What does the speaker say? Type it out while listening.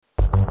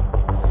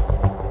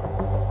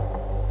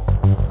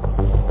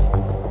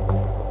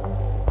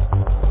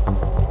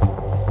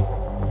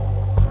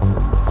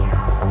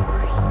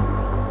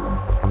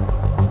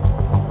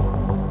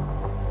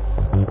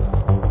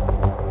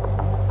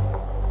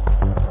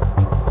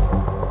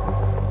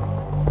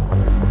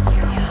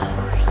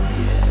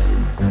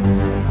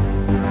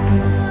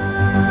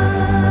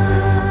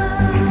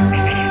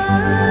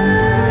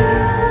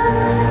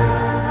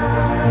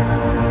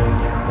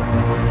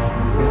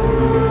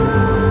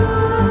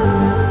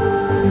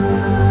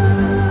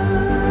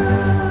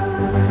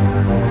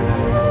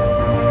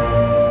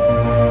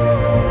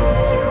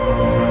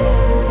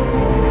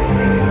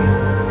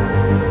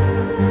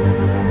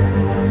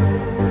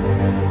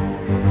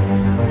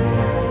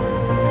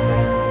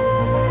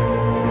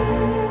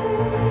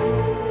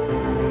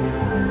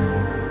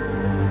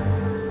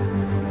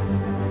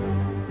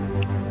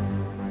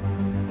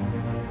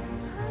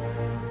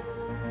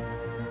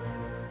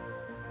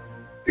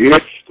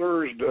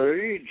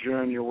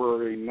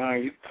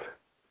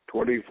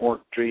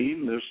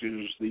2014. This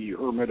is the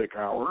Hermetic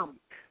Hour.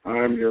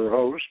 I'm your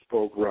host,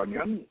 Poke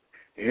Runyon,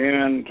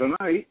 and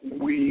tonight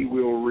we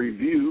will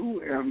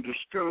review and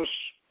discuss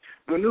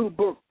the new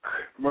book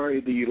by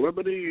the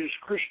Lebanese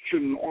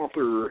Christian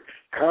author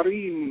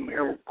Karim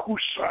el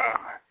Koussa,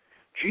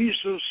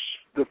 Jesus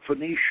the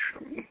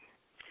Phoenician.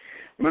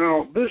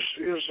 Now, this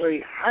is a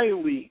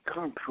highly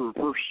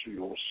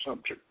controversial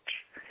subject.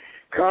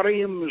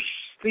 Karim's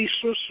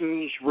thesis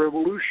is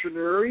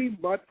revolutionary,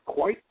 but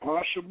quite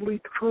possibly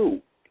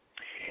true.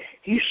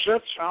 He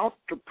sets out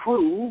to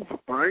prove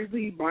by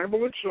the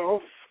Bible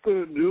itself,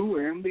 the New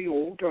and the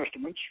Old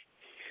Testaments,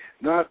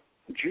 that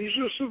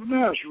Jesus of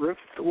Nazareth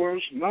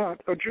was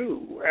not a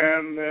Jew,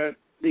 and that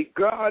the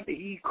God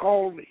he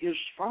called his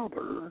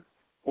father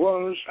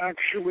was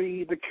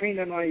actually the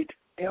Canaanite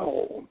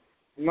El,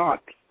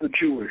 not the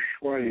Jewish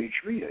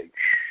YHVH,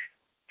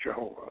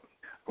 Jehova.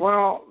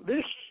 Well,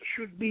 this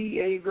should be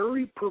a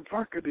very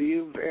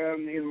provocative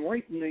and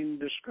enlightening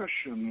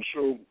discussion,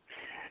 so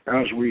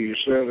as we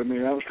said in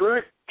the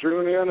abstract,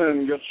 tune in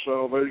and get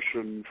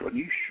Salvation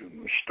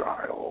Phoenician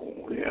style.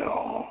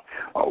 Yeah.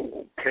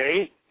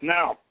 Okay.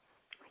 Now,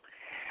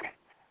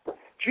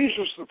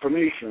 Jesus the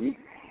Phoenician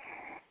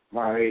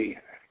by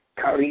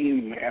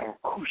Karim el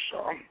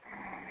Koussa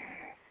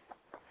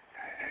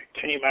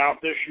came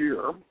out this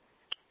year,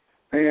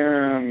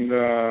 and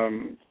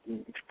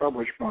it's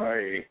published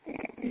by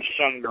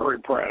Sunbury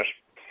Press.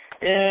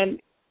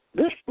 And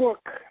this book,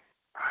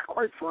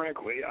 quite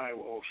frankly, I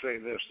will say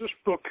this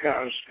book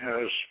has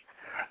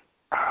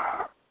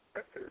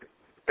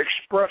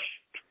expressed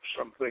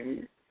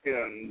something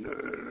in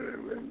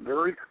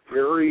very,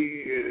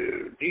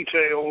 very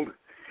detailed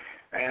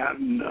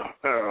and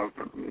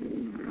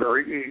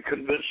very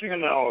convincing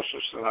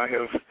analysis that I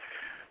have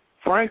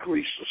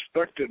frankly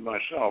suspected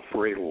myself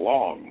for a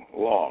long,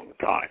 long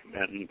time.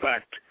 And in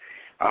fact,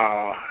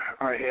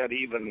 I had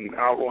even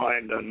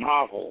outlined a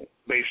novel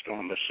based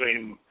on the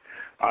same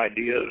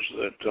ideas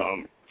that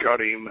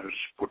Karim has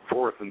put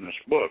forth in this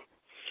book,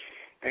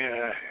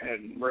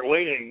 and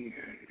relating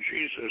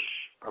Jesus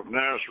of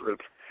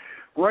Nazareth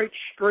right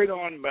straight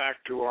on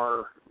back to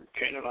our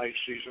Canaanite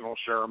seasonal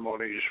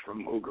ceremonies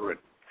from Ugarit,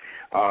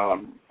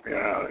 in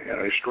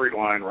a straight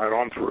line right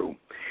on through.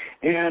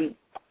 And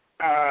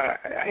I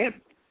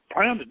had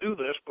planned to do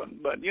this,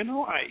 but you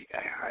know, I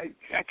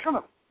kind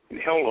of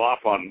held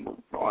off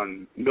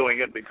on doing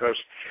it because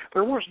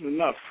there wasn't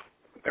enough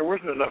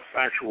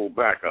factual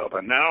backup.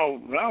 And now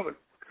that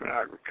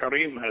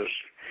Karim has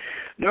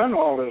done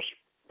all this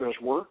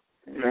work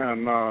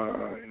and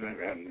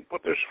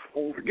put this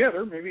whole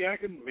together, maybe I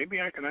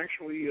can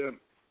actually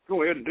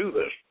go ahead and do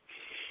this.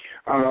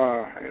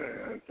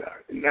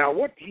 Now,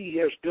 what he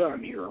has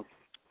done here,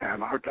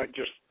 and I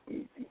just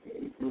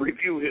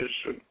review his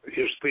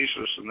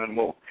thesis, and then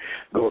we'll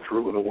go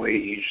through the way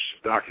he's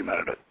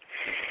documented it.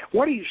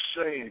 What he's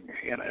saying,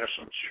 in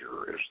essence,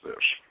 here is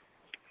this: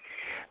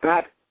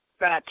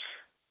 that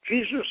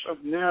Jesus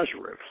of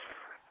Nazareth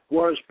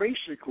was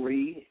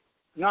basically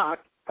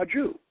not a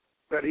Jew,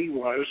 that he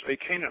was a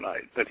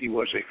Canaanite, that he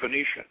was a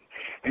Phoenician,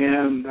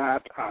 and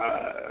that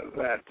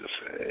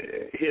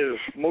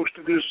most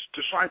of his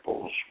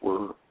disciples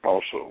were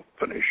also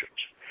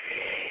Phoenicians,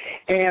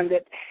 and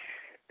that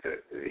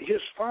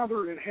his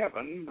Father in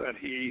heaven that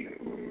he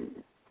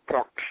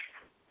talked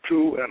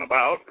to and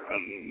about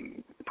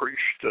and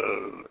preached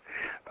to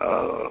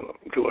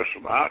us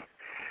about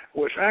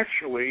was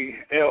actually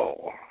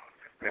El,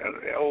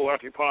 El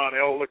Latipan,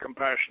 El the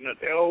Compassionate,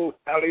 El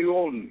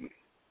Elyon.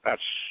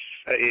 That's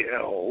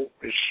A-L.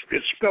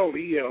 It's spelled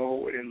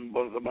E-L in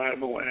both the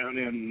Bible and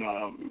in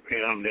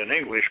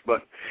English,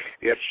 but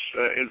it's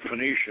in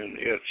Phoenician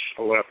it's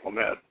Aleph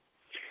Lamed.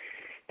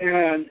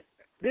 And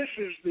this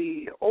is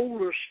the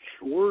oldest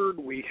word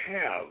we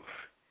have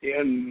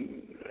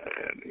in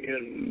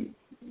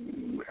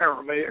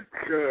Aramaic,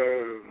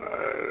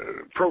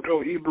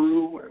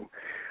 Proto-Hebrew,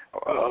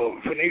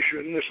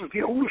 Phoenician. This is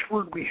the oldest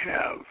word we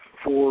have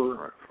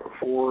for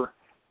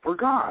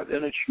God,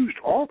 and it's used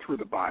all through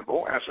the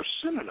Bible as a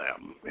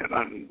synonym, and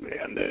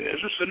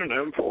as a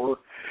synonym for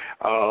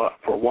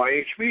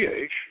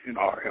YHVH,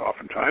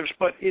 oftentimes.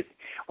 But it's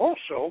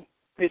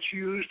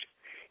used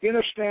in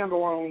a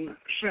standalone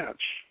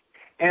sense.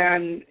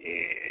 And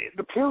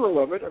the plural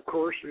of it, of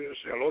course, is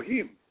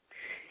Elohim.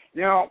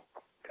 Now,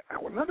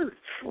 another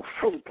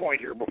little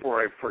point here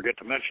before I forget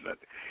to mention it.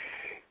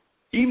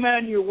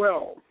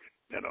 Emmanuel,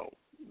 the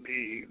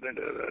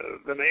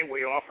name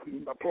we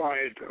often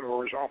applied,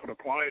 or is often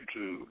applied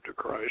to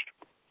Christ,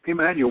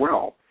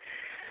 Emmanuel,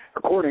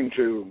 according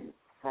to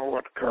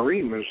what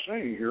Karim is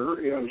saying here,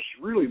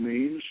 really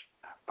means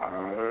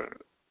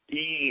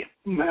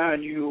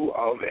Emmanuel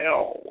of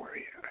El.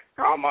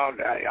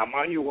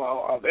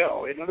 Emmanuel of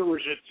El. In other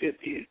words,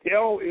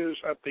 El is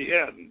at the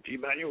end,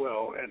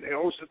 Emmanuel, and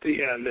El is at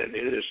the end, and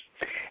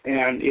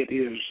it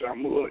is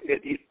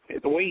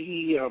the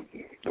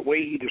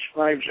way he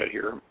describes it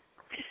here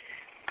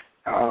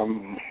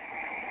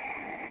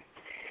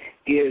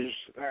is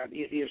that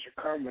it is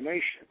a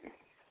combination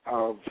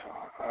of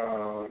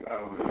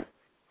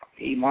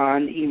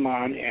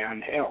Iman,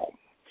 and hell.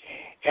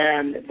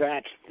 And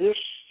that this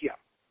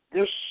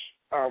is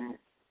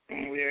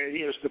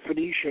the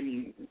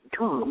Phoenician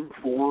term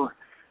for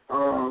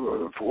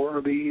the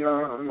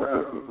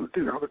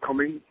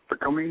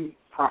coming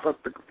prophet,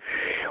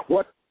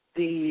 what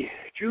the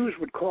Jews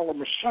would call a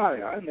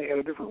Messiah, and they had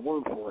a different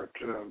word for it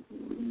in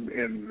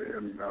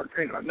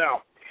Canaan.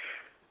 Now,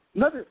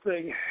 another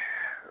thing,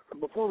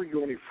 before we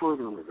go any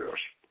further with this,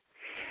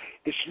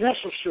 it's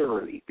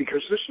necessary,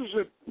 because this is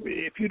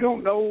if you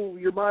don't know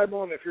your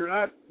Bible and if you're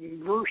not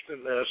versed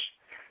in this,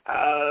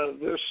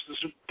 this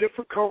is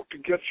difficult to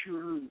get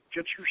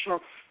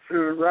yourself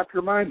to wrap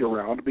your mind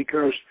around,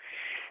 because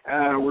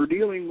we're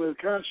dealing with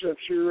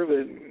concepts here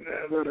that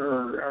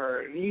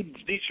need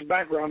some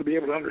background to be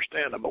able to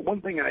understand them. But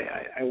one thing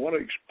I want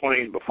to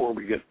explain before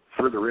we get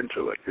further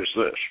into it is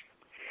this.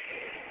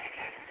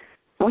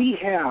 We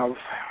have,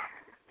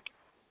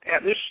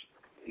 and this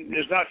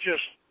is not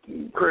just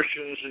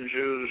Christians and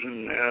Jews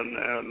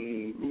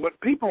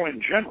but people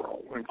in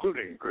general,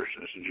 including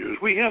Christians and Jews,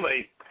 we have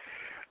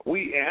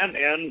and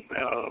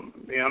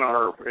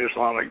our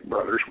Islamic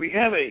brothers, we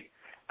have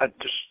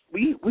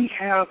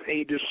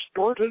a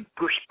distorted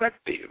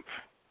perspective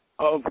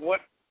of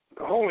what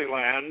the Holy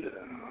Land,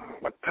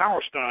 what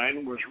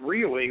Palestine was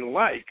really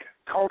like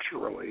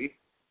culturally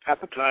at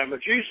the time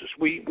of Jesus.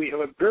 We have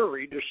a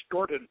very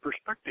distorted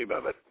perspective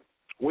of it.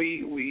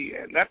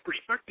 And that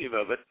perspective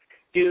of it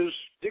is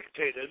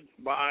dictated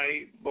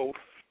by both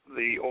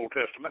the Old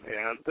Testament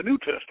and the New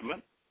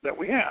Testament that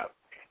we have.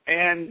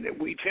 And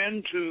we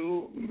tend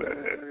to,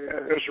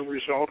 as a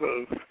result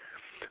of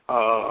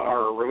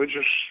our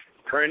religious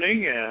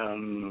training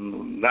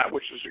and that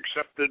which is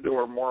accepted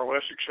or more or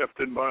less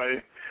accepted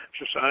by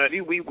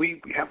society,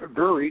 we have a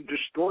very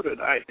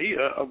distorted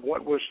idea of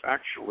what was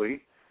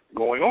actually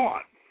going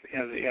on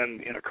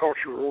in a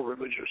cultural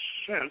religious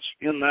sense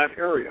in that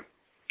area.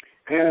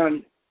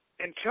 And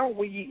until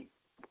we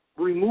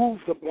remove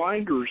the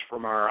blinders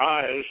from our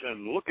eyes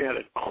and look at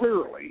it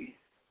clearly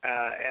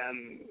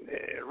and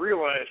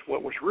realize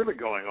what was really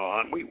going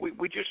on,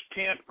 we just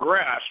can't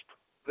grasp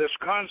this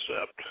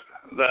concept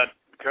that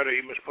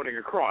Karim is putting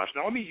across.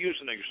 Now, let me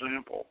use an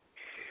example.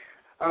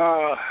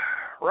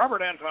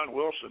 Robert Anton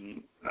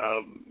Wilson,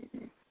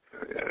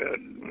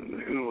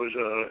 who was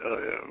a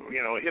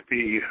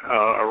hippie,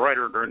 a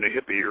writer during the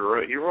hippie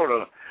era, he wrote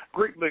a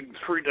great big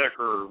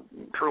three-decker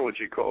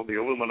trilogy called the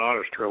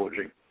Illuminatus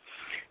Trilogy,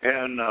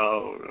 and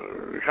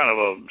kind of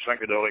a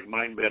psychedelic,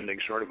 mind-bending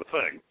sort of a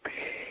thing.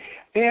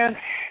 And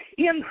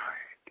in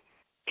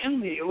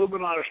the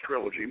Illuminatus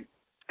Trilogy,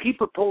 he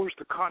proposed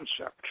the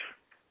concept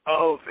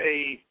of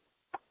a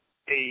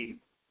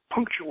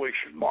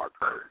punctuation mark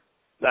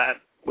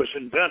that was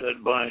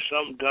invented by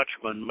some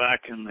Dutchman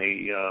back in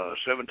the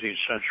 17th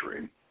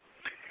century.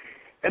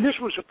 And this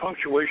was a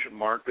punctuation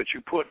mark that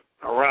you put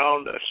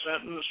around a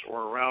sentence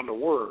or around a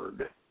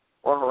word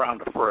or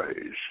around a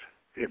phrase.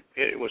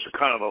 It was a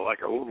kind of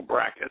like a little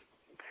bracket,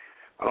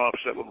 an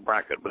offset little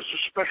bracket, but it's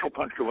a special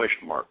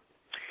punctuation mark.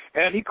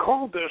 And he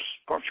called this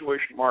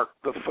punctuation mark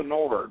the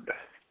Fnord,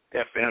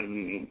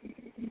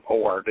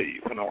 F-N-O-R-D,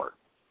 Fnord.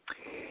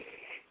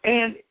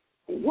 And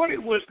what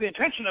it was, the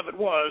intention of it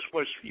was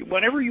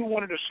whenever you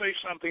wanted to say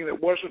something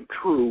that wasn't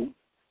true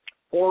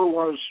or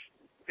was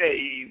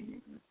a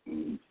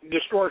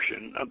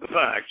distortion of the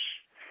facts,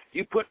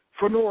 you put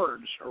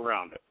Fnords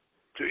around it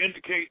to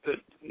indicate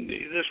that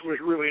this was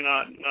really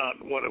not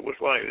what it was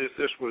like.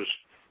 This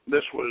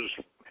was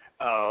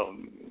a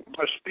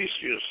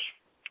specious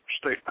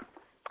statement.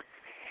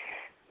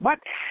 But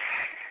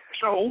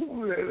so,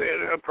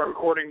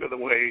 according to the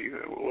way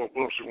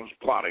Wilson was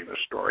plotting this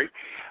story,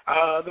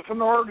 the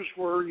Fnords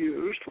were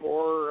used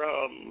for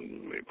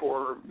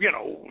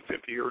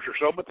 50 years or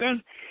so. But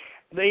then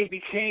they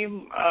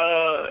became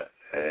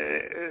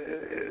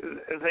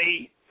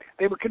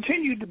they were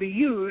continued to be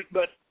used,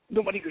 but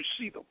nobody could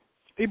see them.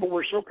 People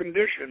were so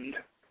conditioned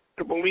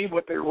to believe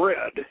what they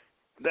read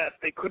that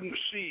they couldn't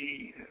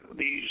see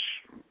these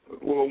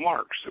little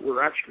marks that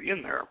were actually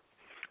in there.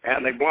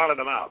 And they blotted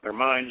them out. Their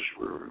minds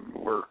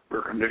were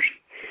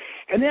conditioned.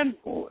 And then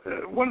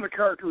one of the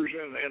characters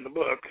in the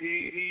book,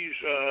 he's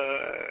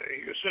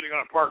sitting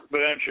on a park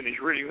bench and he's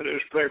reading the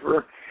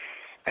newspaper,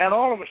 and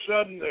all of a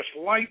sudden this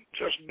light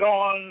just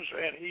dawns,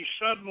 and he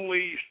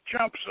suddenly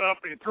jumps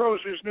up and he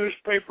throws his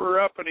newspaper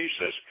up and he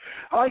says,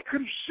 "I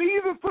can see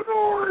the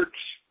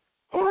Fnords!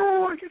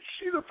 Oh, I can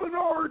see the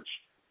Fnords!"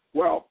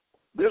 Well,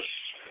 this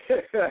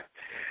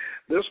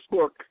this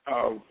book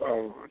of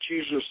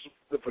Jesus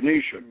the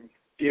Phoenician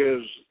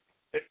is,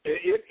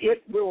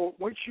 it will,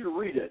 once you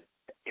read it,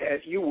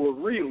 you will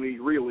really,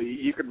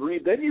 you can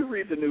read, then you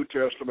read the New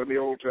Testament, the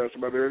Old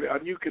Testament,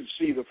 and you can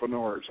see the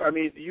Fnords. I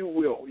mean, you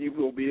will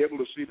be able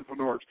to see the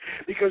Fnords,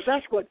 because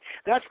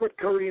that's what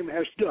Karim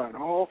has done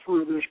all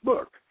through this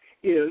book,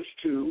 is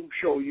to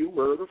show you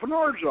where the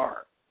Fnords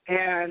are.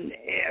 And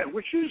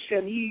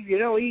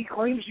he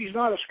claims he's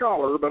not a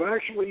scholar, but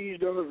actually he's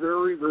done a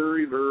very,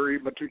 very, very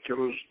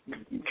meticulous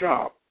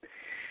job.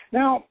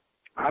 Now,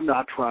 I'm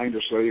not trying to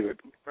say that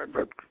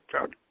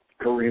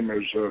Karim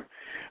is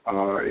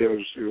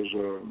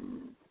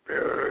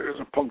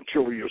a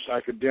punctilious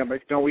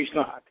academic. No, he's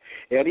not,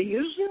 and he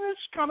is.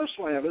 It's kind of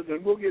slanted,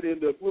 and we'll get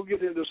into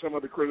some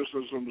of the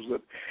criticisms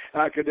that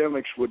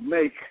academics would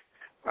make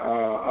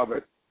of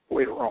it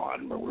later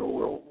on.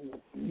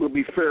 We'll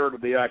be fair to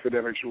the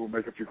academics who will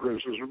make a few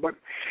criticisms,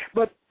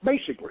 but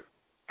basically,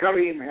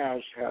 Karim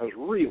has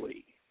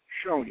really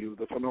shown you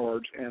the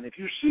Phanords, and if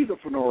you see the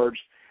Phanords,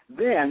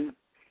 then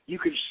you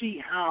can see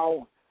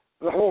how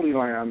the Holy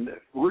Land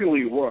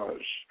really was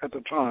at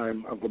the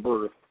time of the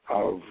birth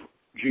of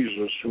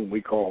Jesus, whom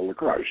we call the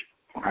Christ.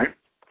 All right?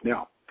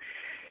 Now,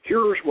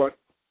 here's what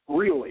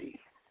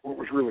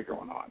was really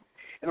going on.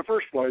 In the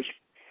first place,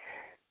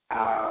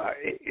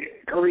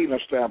 Karim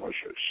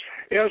establishes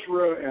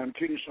Ezra and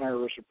King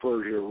Cyrus of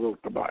Persia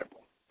wrote the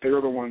Bible.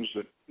 They're the ones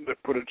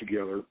that put it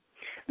together.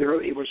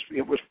 It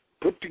was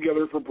put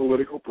together for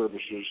political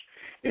purposes,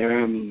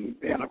 and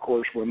of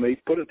course, when they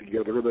put it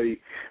together, they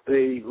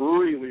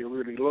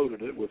really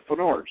loaded it with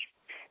Phanords.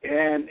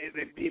 And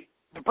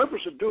the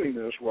purpose of doing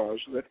this was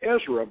that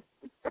Ezra,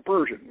 a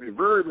Persian,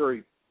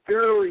 very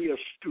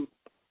astute.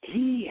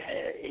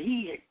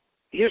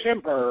 His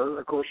empire,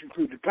 of course,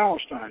 included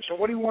Palestine. So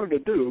what he wanted to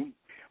do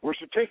was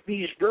to take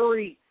these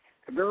very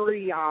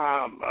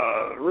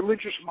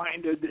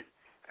religious-minded,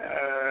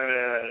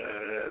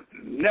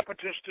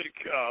 nepotistic,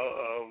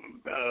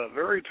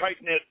 very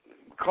tight-knit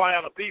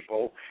clan of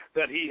people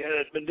that he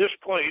had been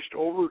displaced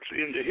over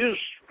into his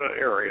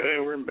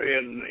area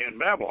in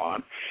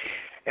Babylon,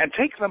 and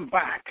take them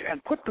back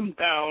and put them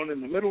down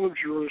in the middle of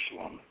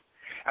Jerusalem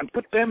and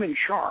put them in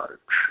charge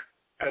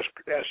as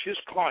his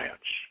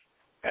clients,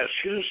 as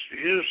his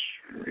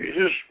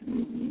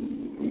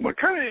what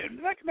kind of,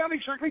 not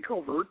exactly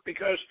covert,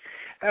 because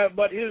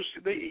but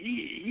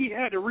he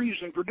had a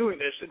reason for doing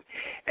this,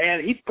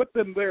 and he put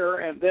them there,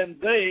 and then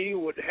they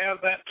would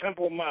have that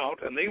Temple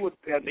Mount, and he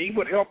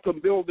would help them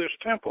build this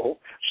temple,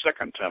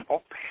 second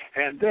temple,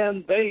 and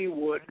then they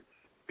would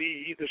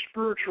be the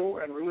spiritual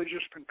and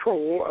religious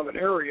control of an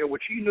area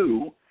which he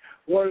knew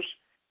was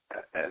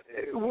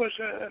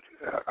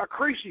a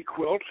crazy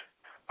quilt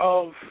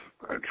of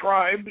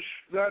tribes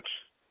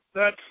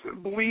that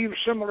believe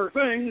similar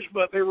things,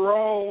 but they were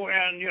all,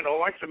 and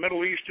like the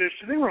Middle East is,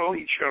 they were on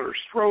each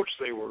other's throats.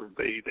 They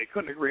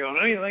couldn't agree on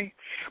anything.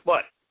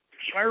 But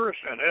Cyrus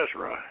and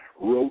Ezra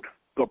wrote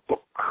the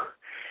book,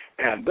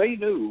 and they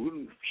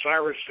knew,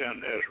 Cyrus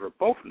and Ezra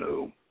both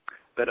knew,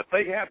 that if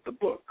they had the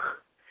book,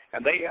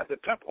 and they had the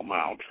Temple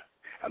Mount,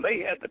 and they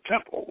had the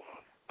temple,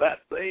 that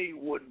they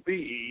would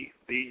be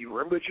the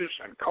religious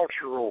and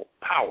cultural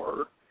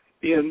power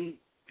in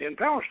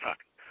Palestine.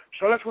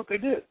 So that's what they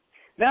did.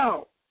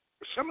 Now,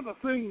 some of the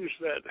things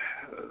that,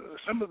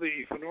 some of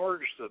the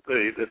Phanords that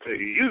they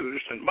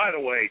used, and by the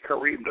way,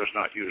 Karim does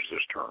not use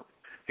this term.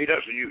 He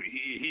doesn't use,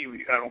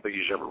 I don't think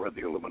he's ever read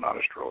the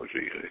Illuminatus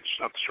trilogy. It's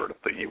not the sort of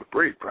thing he would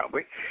read,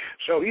 probably.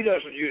 So he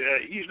doesn't use,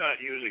 he's not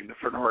using the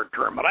Phanord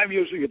term, but I'm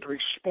using it to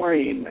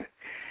explain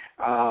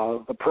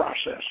the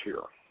process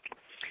here.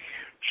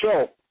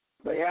 So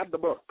they had the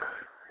book,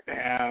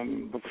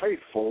 and the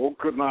faithful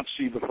could not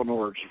see the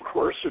Phanords, of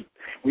course.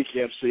 We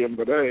can't see them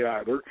today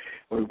either.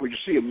 We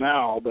see them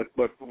now, but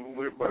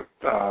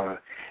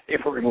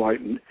if we're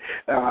enlightened.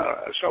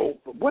 So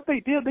what they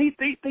did,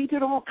 they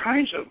did all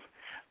kinds of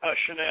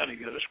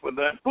shenanigans with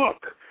that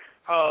book.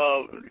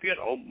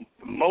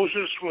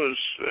 Moses was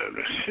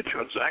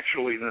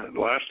actually the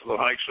last of the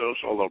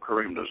Hyksos, although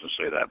Karim doesn't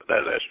say that, but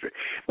that's true.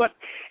 But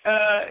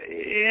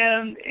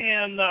and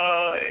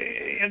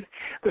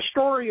the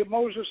story of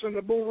Moses and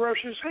the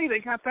bulrushes, hey, they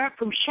got that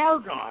from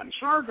Sargon.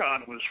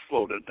 Sargon was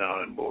floated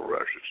down in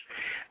bulrushes.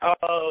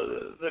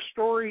 The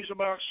stories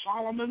about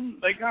Solomon,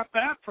 they got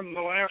that from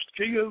the last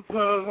king of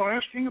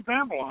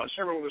Babylon.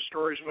 Several of the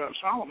stories about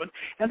Solomon,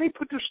 and they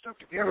put this stuff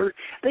together.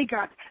 They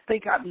got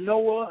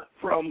Noah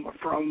from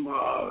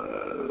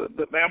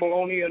the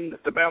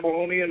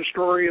Babylonian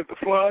story of the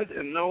flood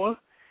and Noah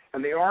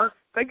and the ark.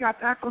 They got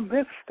that from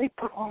them. They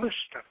put all this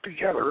stuff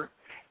together,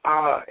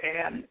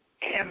 and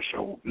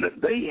so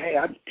they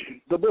had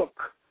the book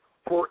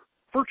for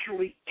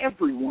virtually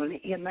everyone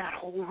in that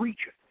whole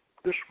region.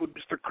 This was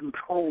the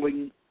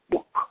controlling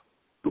book,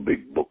 the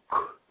big book.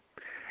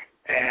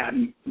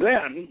 And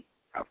then,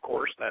 of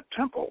course, that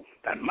temple,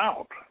 that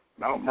Mount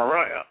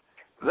Moriah,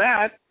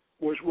 that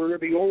was where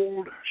the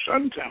old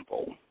Sun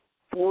Temple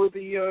for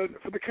the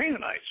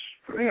Canaanites.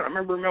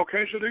 Remember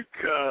Melchizedek,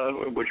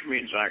 which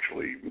means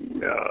actually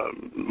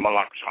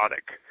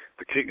Malach-Tzedek,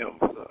 the king of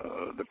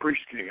the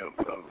priest king of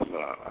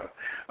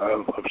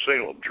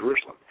Salem,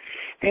 Jerusalem,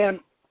 and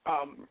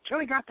so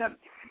they got that.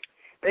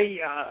 The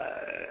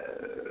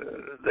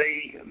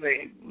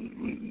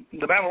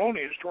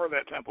Babylonians tore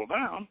that temple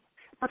down,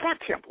 but that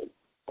temple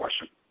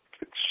wasn't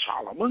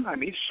Solomon. I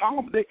mean,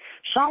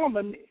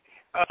 Solomon.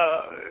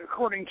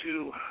 According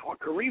to what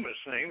Karim is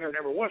saying, there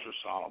never was a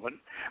Solomon.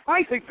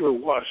 I think there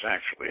was,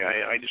 actually.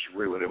 I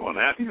disagree with him on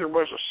that. I think there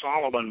was a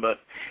Solomon, but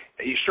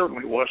he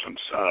certainly wasn't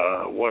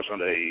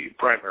a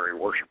primary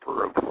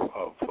worshiper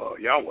of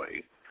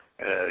Yahweh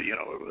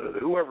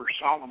whoever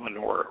Solomon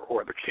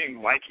or the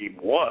king like him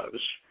was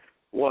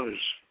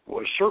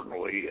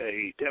certainly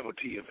a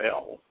devotee of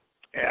El.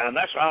 And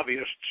that's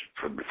obvious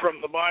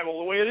from the Bible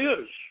the way it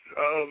is,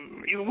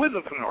 even with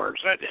the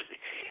Phaner's.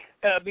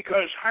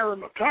 Because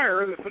Hiram of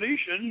Tyre, the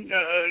Phoenician,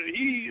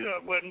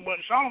 when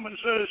Solomon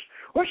says,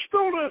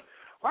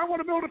 I want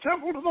to build a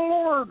temple to the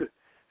Lord,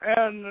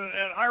 and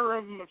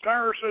Hiram of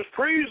Tyre says,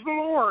 praise the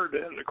Lord.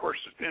 And, of course,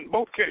 in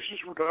both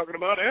cases, we're talking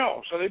about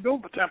El. So they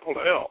built the temple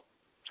to El.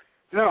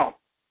 Now,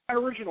 that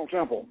original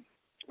temple,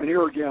 and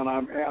here again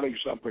I'm adding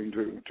something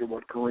to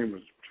what Karim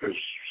is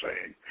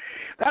saying.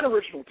 That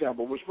original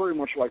temple was very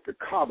much like the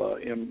Kaaba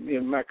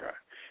in Mecca.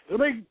 It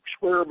was a big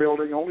square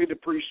building, only the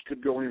priests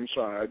could go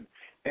inside,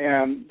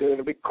 and they had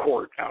a big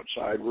court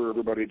outside where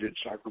everybody did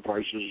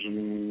sacrifices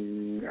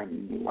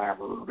and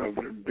lathered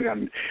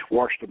and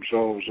washed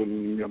themselves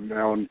and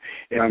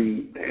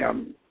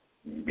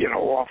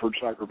offered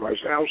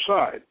sacrifice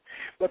outside.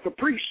 But the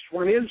priests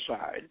went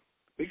inside,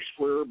 big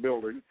square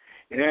building,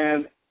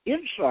 and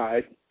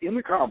inside in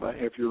the Kaaba,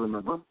 if you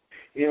remember,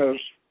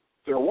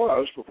 there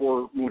was,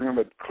 before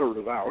Muhammad cleared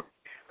it out,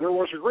 there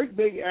was a great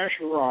big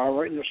Asherah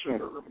right in the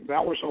center.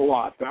 That was a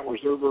lot. That was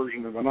their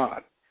version of a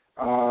knot.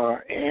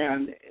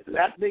 And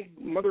that big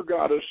mother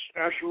goddess,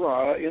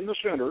 Asherah, in the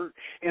center,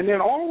 and then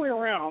all the way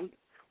around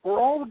were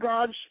all the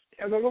gods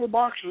and the little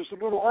boxes, the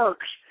little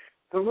arks,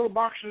 the little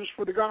boxes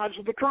for the gods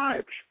of the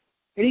tribes.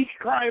 In each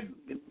tribe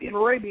in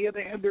Arabia,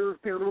 they had their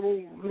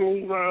little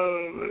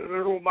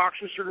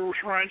boxes, their little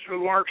shrines, their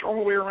little arks, all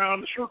the way around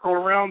the circle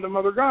around the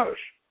mother goddess.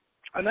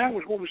 And that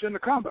was what was in the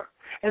Kaaba.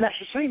 And that's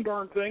the same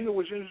darn thing that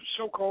was in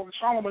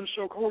Solomon's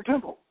so-called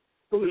temple.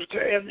 It was,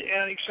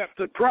 except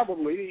that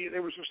probably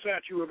there was a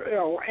statue of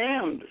El,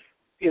 and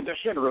in the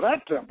center of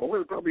that temple, there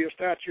was probably a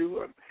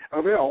statue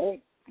of El,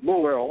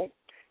 Bull El,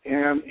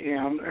 and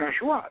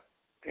Asherah,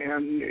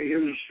 and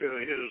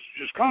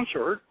his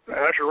consort,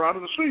 Asherah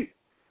of the sea.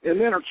 And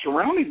then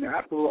surrounding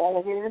that were all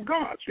of the little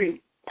gods,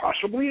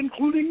 possibly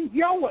including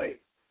Yahweh,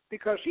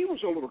 because he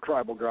was a little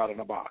tribal god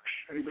in a box,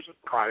 and he was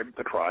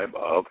the tribe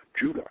of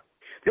Judah.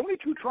 The only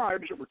two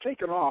tribes that were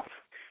taken off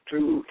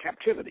to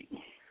captivity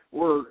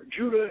were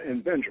Judah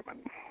and Benjamin.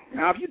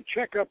 Now, if you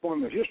check up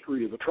on the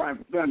history of the tribe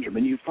of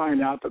Benjamin, you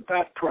find out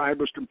that tribe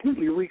was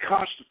completely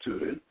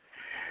reconstituted.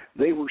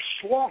 They were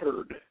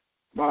slaughtered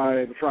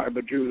by the tribe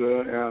of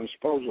Judah and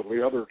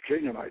supposedly other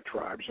Canaanite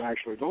tribes,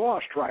 actually, the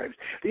lost tribes.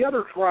 The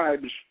other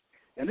tribes,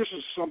 and this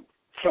is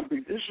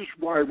something, this is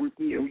why we're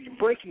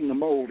breaking the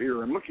mold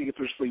here and looking at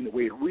this thing the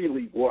way it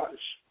really was.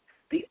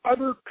 The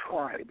other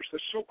tribes, the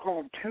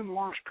so-called 10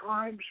 lost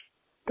tribes,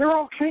 they're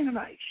all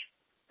Canaanites.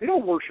 They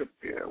don't worship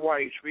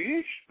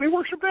YHVH. They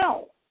worship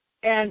El.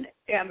 And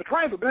the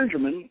tribe of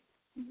Benjamin,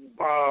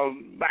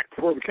 back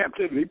before the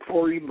captivity,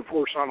 even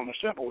before Solomon's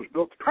temple was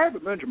built, the tribe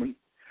of Benjamin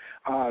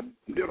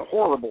did a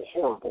horrible,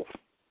 horrible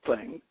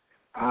thing.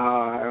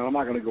 And I'm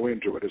not going to go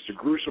into it. It's a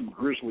gruesome,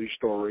 grisly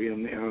story,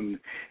 and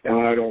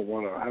I don't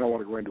want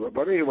to go into it.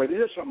 But anyway, they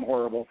did something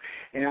horrible,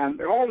 and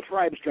all the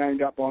tribes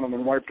ganged up on them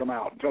and wiped them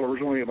out until there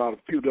was only about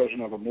a few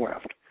dozen of them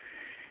left.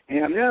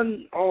 And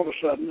then all of a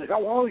sudden they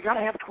thought, well, we got to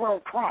have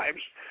 12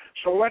 tribes,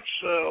 so let's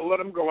let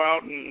them go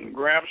out and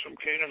grab some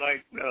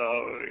Canaanite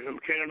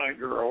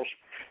girls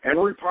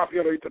and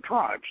repopulate the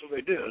tribe. So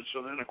they did.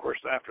 So then, of course,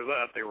 after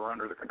that, they were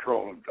under the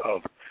control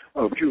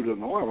of Judah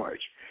and the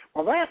Levites.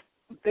 Well,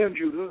 then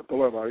Judah, the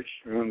Levites,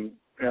 and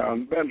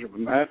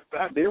Benjamin,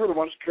 they were the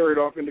ones carried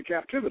off into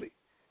captivity.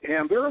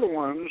 And they're the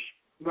ones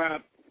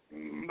that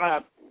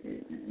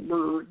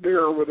were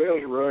there with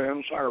Ezra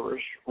and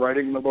Cyrus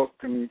writing the book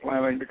and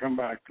planning to come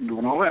back and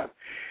doing all that.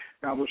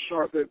 Now, the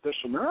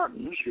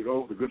Samaritans,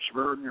 the Good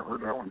Samaritan, you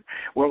heard that one.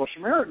 Well, the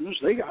Samaritans,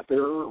 they got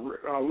there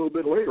a little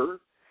bit later,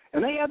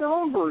 and they had their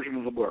own version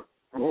of the book.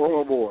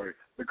 Oh, boy,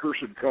 the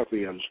Cursed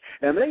Cuthians.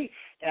 And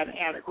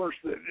of course,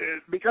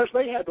 because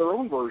they had their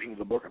own version of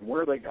the book, and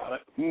where they got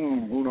it,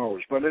 who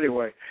knows. But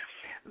anyway,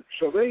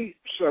 so they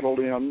settled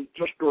in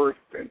just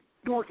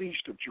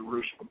northeast of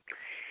Jerusalem.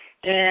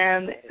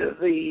 And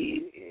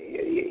the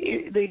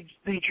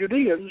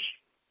Judeans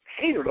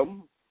hated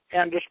them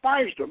and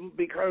despised them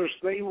because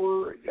they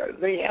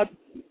had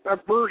a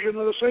version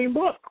of the same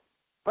book.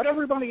 But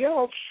everybody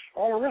else,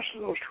 all the rest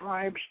of those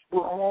tribes,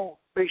 were all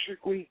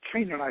basically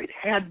Canaanite,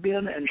 had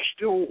been and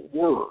still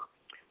were.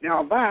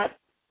 Now that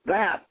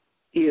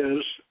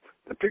is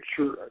the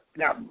picture.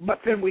 Now,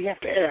 but then we have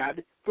to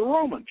add the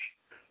Romans.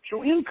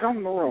 So in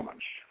come the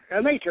Romans,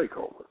 and they take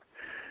over.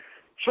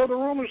 So the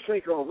Romans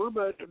take over,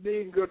 but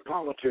being good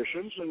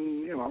politicians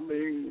and,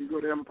 being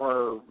good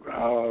empire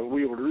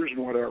wielders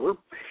and whatever,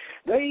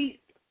 they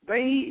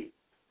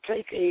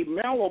take a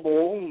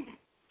malleable,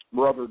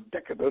 rather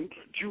decadent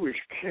Jewish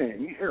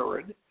king,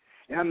 Herod,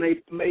 and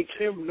they make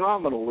him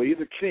nominally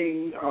the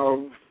king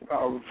of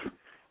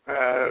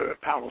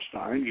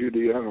Palestine,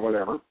 Judea, and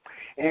whatever,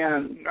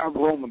 and of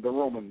the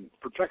Roman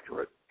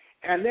protectorate.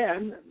 And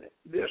then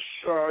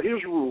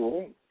his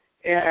rule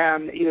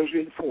and is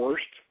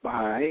enforced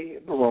by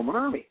the Roman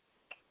army.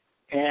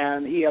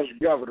 And he has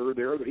a governor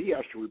there that he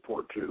has to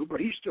report to, but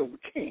he's still the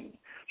king.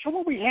 So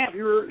what we have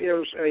here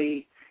is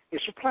a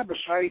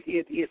plebiscite.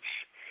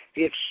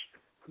 It's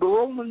the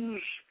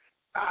Romans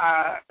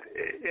and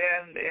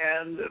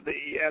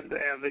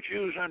the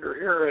Jews under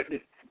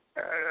Herod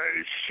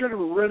sort of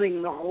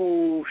running the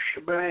whole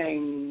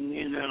shebang,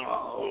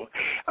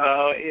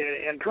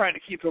 and trying to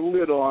keep the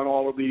lid on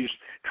all of these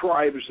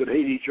tribes that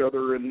hate each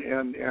other,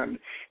 and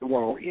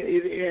well,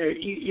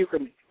 you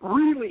can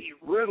really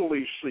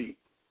readily see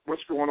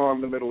what's going on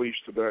in the Middle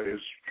East today is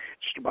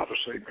just about the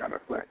same kind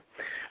of thing.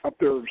 Up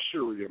there in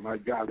Syria, my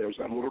God, there's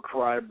that little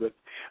tribe that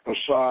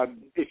Assad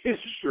is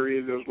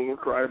Syria. There's a little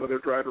tribe, and they're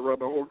trying to run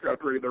the whole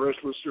country. The rest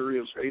of the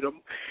Syrians hate him,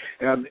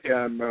 and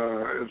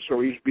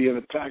so he's being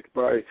attacked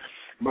by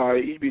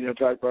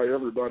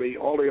everybody,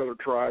 all the other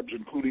tribes,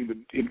 including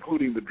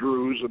the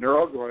Druze, and they're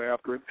all going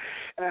after him.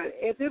 And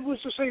it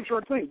was the same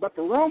sort of thing. But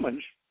the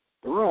Romans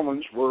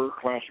were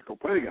classical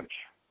pagans.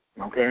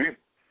 Okay,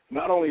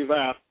 not only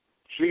that,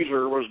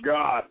 Caesar was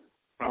God.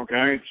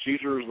 Okay,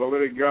 Caesar is the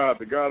living God,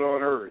 the God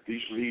on earth.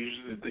 He's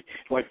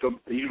like the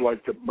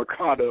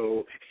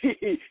Mikado.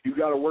 You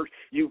got to work.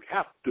 You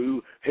have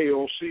to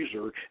hail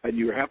Caesar, and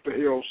you have to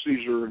hail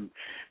Caesar and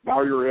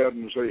bow your head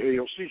and say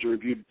hail Caesar.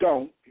 If you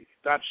don't,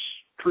 that's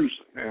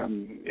treason.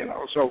 And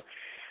so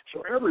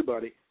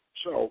everybody.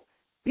 So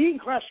being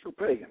classical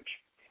pagans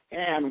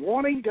and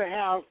wanting to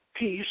have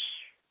peace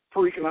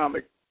for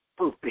economic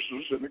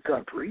purposes in the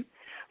country,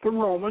 the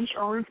Romans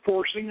are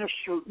enforcing a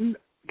certain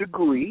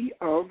degree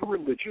of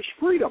religious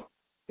freedom.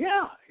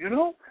 Yeah,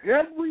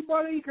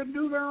 everybody can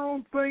do their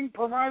own thing,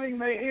 providing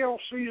they hail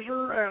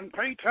Caesar and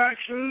pay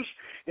taxes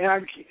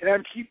and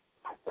keep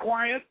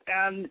quiet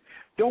and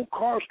don't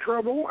cause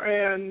trouble.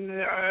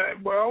 And,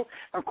 well,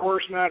 of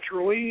course,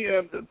 naturally,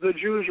 the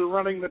Jews are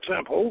running the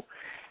temple,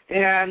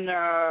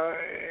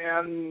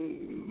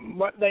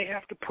 but they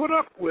have to put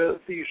up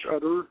with these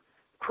other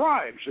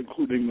tribes,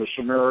 including the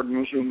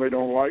Samaritans, whom they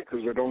don't like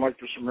because they don't like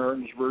the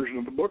Samaritans' version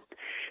of the book.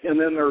 And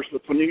then there's the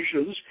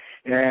Phoenicians,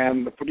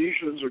 and the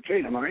Phoenicians are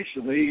Canaanites,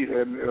 and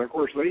of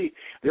course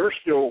they're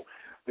still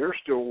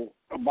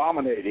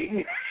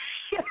abominating.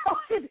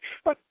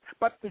 But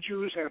the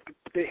Jews have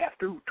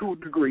to a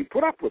degree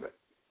put up with it.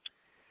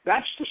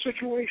 That's the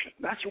situation.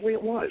 That's the way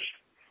it was,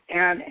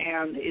 and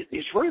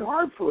it's very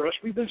hard for us.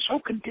 We've been so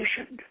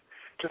conditioned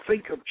to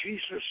think of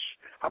Jesus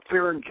up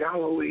there in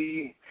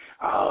Galilee,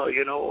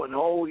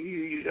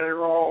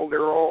 they're all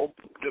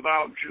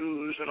devout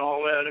Jews and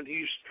all that, and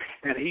he's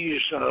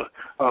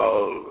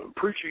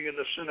preaching in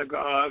the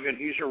synagogue, and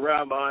he's a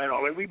rabbi and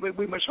all that. We've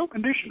been so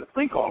conditioned to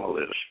think all of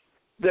this,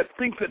 that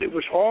it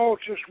was all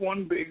just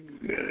one big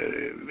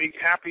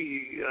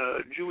happy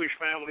Jewish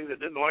family that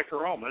didn't like the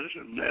Romans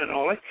and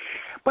all that.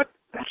 But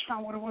that's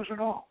not what it was at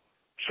all.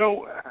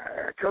 So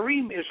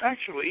Karim is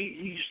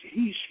actually,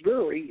 he's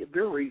very,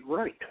 very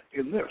right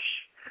in this.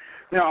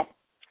 Now,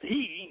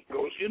 he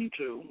goes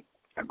into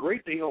a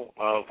great deal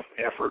of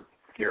effort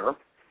here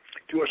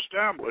to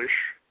establish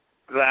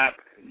that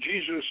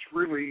Jesus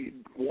really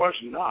was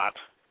not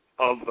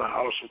of the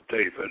house of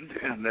David,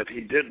 and that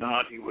he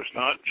was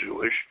not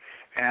Jewish,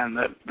 and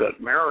that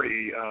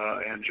Mary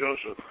and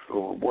Joseph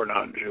were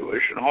not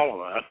Jewish, and all of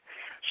that.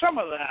 Some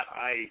of that,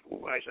 as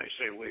I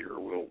say later,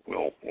 we'll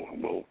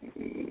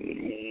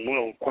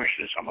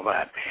question some of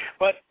that,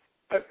 but.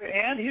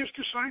 And his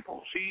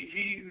disciples.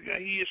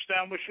 He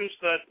establishes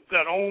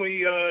that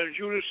only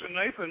Judas and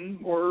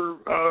Nathan were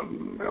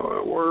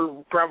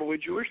probably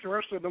Jewish. The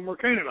rest of them were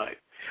Canaanite.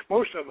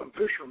 Most of them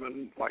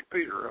fishermen like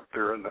Peter up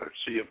there in the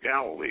Sea of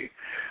Galilee.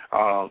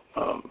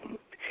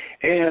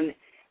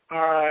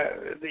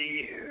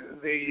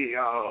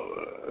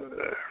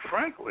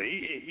 Frankly,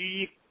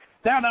 he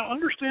now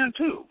understand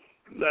too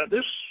that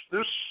this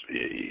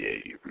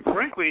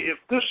frankly, if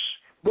this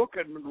book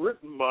had been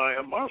written by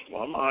a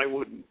Muslim, I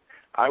would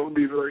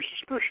be very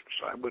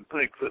suspicious. I would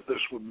think that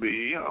this would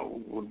be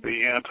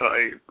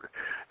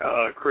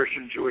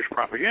anti-Christian Jewish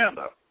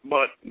propaganda.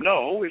 But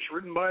no, it's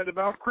written by a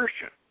devout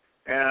Christian,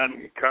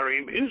 and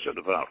Karim is a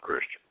devout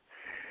Christian.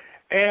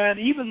 And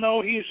even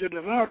though he's a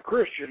devout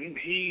Christian,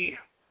 he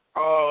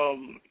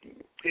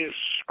is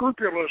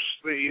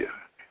scrupulously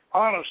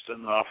honest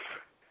enough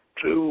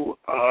to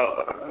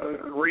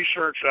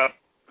research up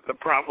the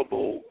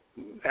probable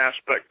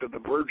aspect of the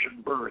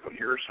virgin birth, and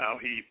here's how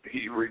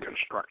he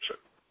reconstructs it.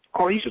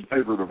 Oh, he's in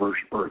favor of the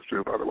virgin birth,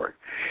 too, by the way.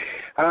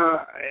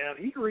 And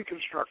he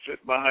reconstructs it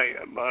by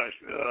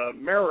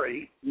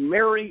Mary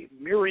Yam.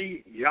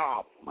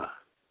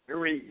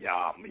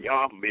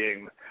 Yam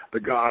being the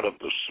god of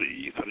the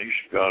sea,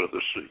 Phoenician god of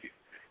the sea.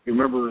 You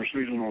remember in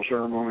seasonal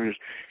ceremonies,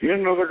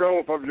 into the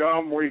Gulf of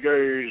Yam we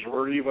gaze,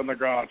 where even the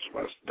gods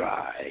must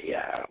die.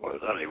 Yeah,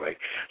 well, anyway.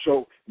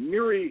 So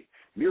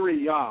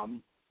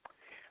Miriam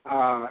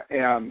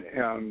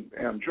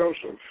and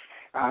Joseph.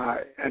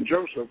 And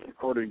Joseph,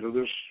 according to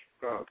this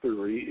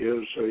theory,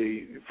 is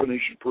a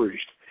Phoenician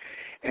priest.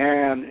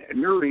 And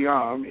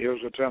Miriam is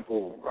a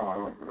temple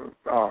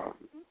a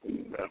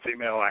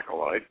female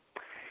acolyte.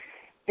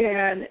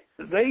 And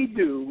they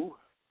do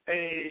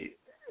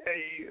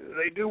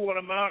they do what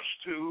amounts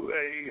to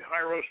a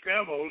hieros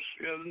gamos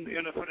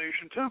in a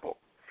Phoenician temple.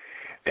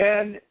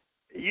 And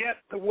yet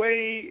the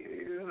way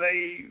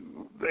they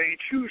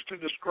choose to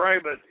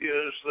describe it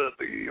is that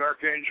the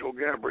Archangel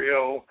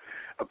Gabriel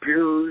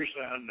appears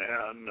and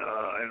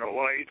in a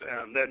light,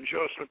 and then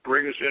Joseph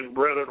brings in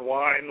bread and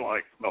wine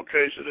like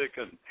Melchizedek,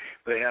 and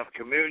they have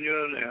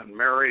communion, and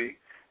Mary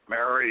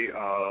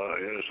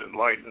is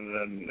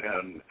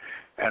enlightened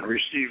and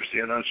receives the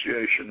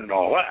Annunciation and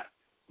all that.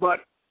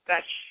 But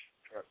that's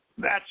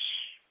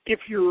if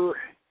you're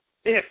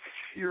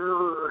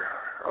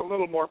a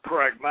little more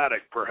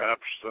pragmatic,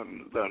 perhaps,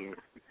 than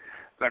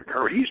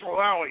Karim. He's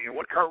allowing you.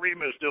 What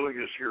Karim is doing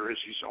is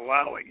he's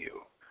allowing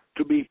you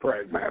to be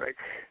pragmatic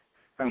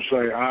and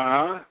say,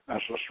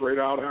 that's a straight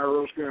out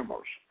hieros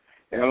gamos.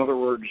 In other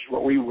words,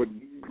 what we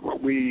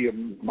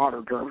in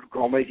modern terms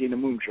call making a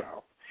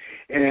moonchild.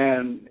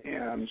 And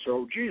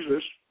so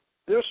Jesus,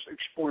 this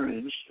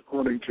explains,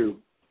 according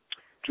to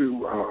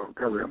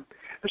Karim,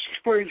 this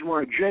explains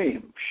why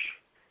James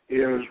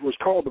was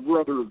called the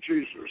brother of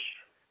Jesus,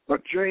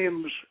 but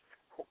James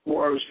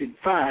was in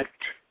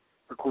fact,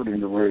 according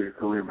to the way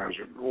Karim has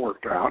it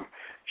worked out,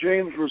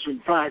 James was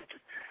in fact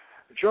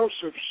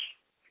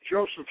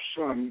Joseph's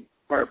son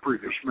by a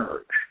previous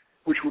marriage,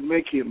 which would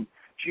make him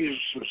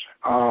Jesus's,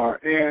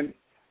 and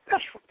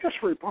that's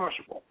very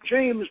possible.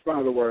 James,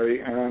 by the way,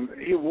 and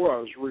he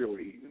was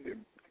really,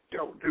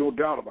 no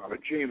doubt about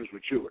it, James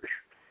was Jewish,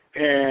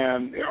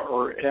 and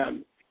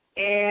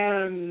he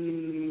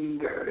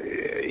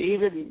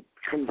didn't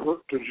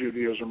convert to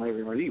Judaism or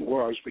anything like that. He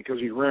was, because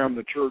he ran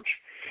the church,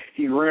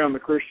 he ran the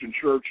Christian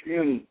church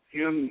in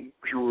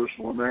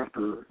Jerusalem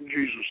after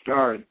Jesus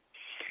died.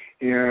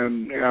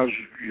 And as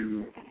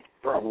you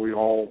probably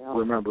all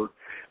remember,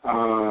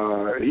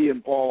 he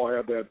and Paul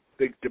had that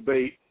big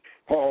debate.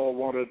 Paul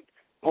wanted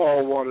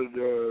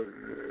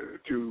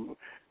to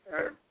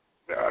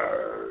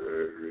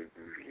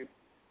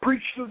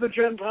preach to the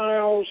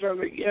Gentiles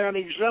and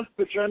exempt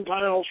the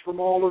Gentiles from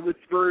all of the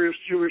various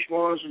Jewish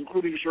laws,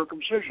 including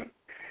circumcision.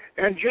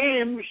 And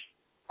James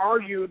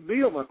argued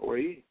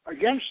vehemently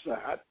against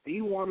that.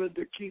 He wanted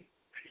to keep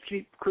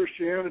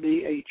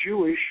Christianity a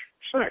Jewish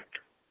sect,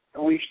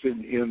 at least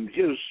in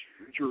his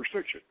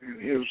jurisdiction, in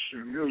his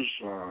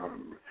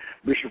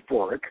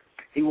bishopric.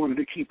 He wanted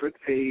to keep it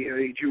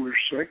a Jewish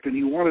sect, and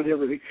he wanted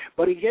everything,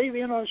 but he gave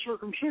in on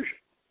circumcision.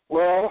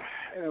 Well,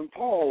 and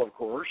Paul, of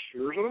course,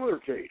 here's another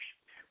case.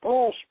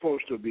 Paul's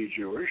supposed to be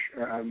Jewish,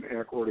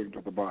 according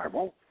to the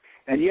Bible,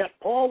 and yet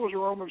Paul was a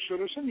Roman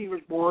citizen. He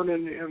was born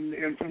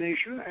in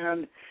Phoenicia,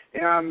 and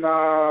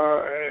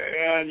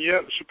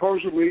yet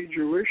supposedly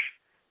Jewish.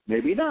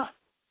 Maybe not,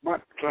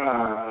 but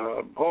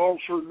Paul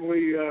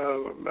certainly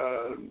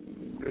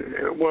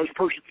was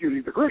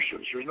persecuting the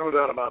Christians. There's no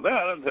doubt about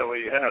that, until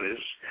he had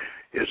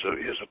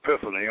his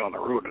epiphany on the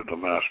road to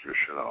Damascus,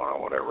 or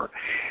whatever.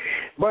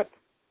 But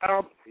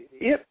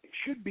it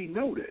should be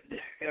noted,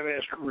 and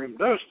as Karim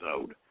does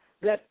note,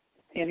 that,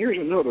 and here's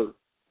another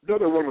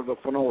one of the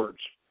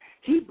phonoids,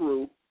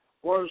 Hebrew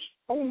was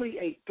only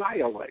a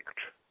dialect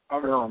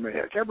of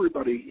Aramaic.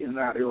 Everybody in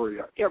that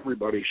area,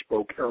 everybody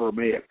spoke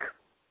Aramaic.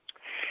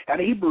 And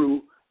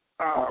Hebrew,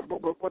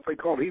 what they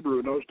called Hebrew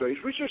in those days,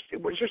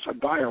 was just a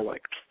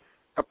dialect,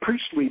 a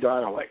priestly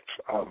dialect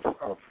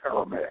of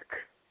Aramaic.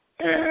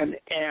 And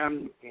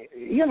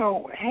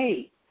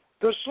hey,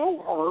 the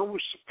Zohar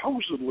was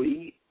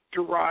supposedly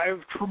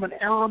derived from an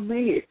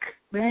Aramaic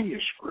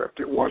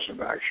manuscript. It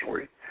wasn't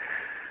actually.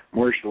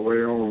 Moshe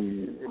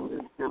Leon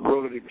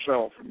wrote it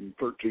himself in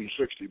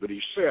 1360, but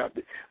he said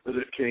that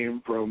it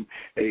came from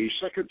a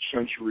 2nd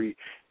century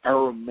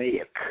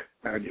Aramaic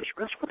manuscript.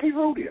 That's what he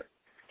wrote in.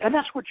 And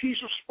that's what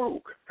Jesus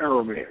spoke,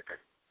 Aramaic.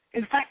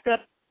 In fact,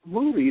 that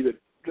movie that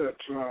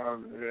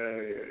Gibson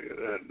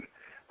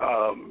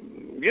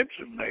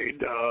made,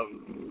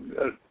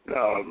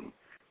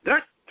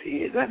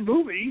 that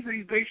movie,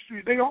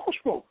 they all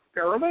spoke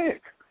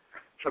Aramaic,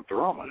 except the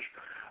Romans.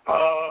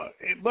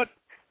 But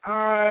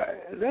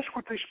that's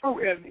what they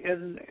spoke,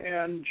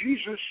 and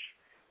Jesus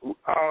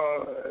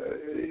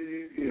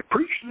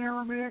preached in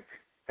Aramaic,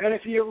 and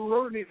if he ever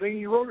wrote anything,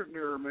 he wrote it in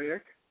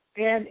Aramaic.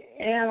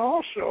 And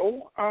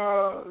also,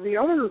 the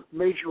other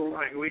major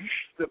language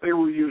that they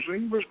were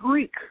using was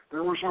Greek.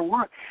 There was a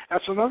lot.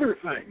 That's another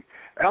thing.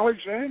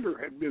 Alexander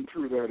had been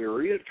through that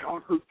area, had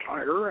conquered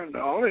Tyre and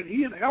all, and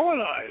he had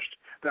Hellenized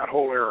that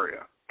whole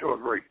area to a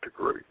great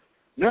degree.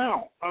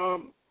 Now,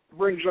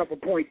 brings up a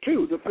point,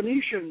 too. The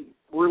Phoenician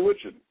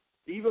religion,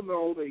 even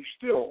though they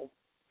still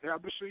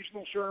have the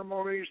seasonal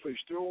ceremonies, they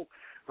still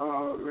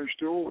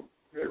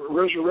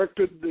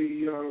resurrected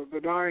the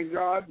dying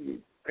God,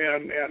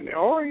 and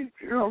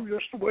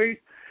just the way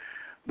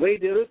they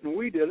did it and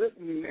we did it,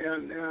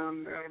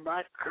 and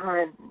back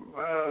in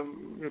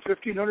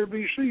 1500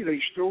 BC,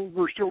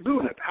 we're still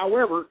doing it.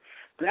 However,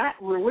 that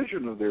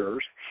religion of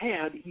theirs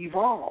had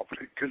evolved,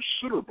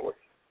 considerably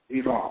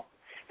evolved.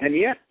 And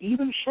yet,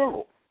 even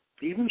so,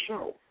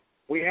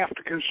 we have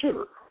to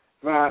consider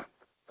that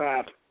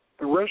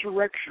the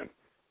resurrection,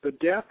 the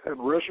death and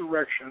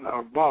resurrection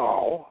of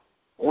Baal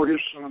or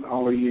his son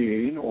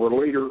Aliyin, or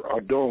later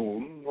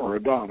Adon or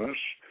Adonis,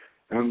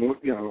 and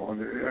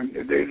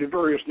they had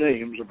various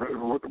names of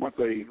what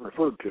they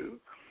referred to.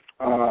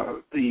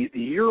 The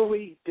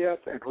yearly death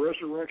and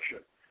resurrection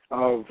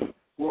of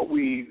what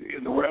we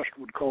in the West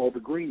would call the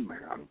Green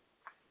Man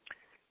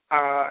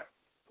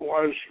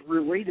was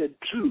related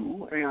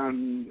to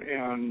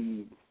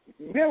and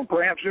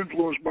perhaps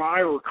influenced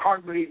by or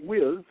cognate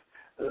with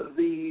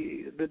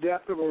the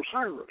death of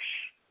Osiris.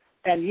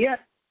 And yet,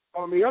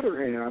 on the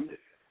other hand,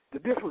 the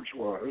difference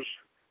was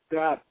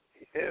that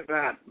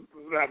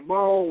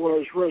Baal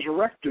was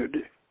resurrected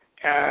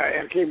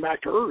and came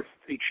back to earth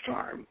each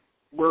time,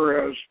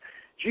 whereas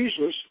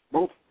Jesus,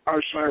 both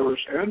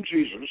Osiris and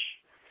Jesus,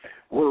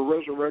 were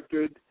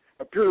resurrected,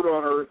 appeared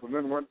on earth, and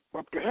then went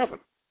up to heaven.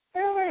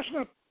 And there's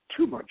not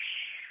too much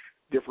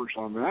difference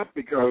on that,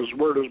 because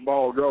where does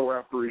Baal go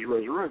after he's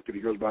resurrected?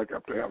 He goes back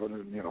up to heaven,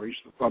 and he's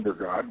the thunder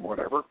god,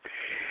 whatever.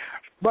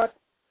 But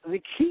the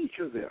key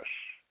to this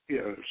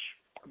is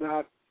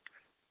that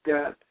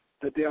the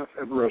death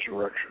and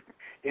resurrection,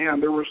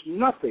 and there was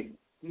nothing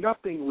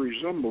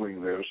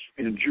resembling this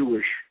in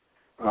Jewish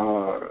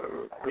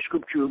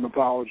scripture,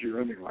 mythology, or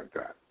anything like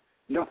that.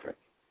 Nothing.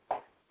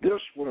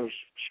 This was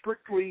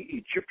strictly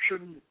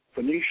Egyptian,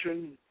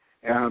 Phoenician,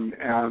 and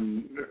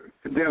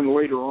then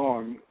later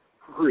on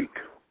Greek.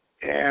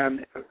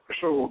 And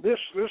so this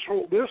is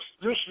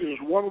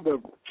one of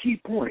the key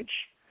points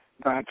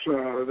that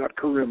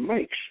Karim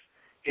makes,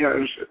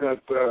 is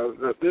that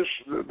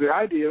the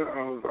idea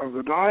of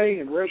the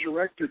dying and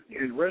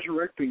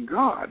resurrecting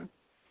God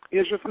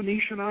is a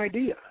Phoenician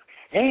idea.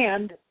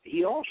 And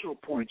he also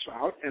points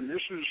out, and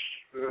this is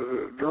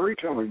a very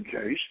telling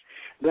case,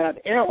 that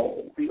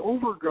El, the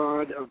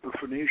over-god of the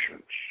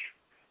Phoenicians,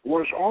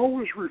 was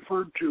always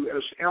referred to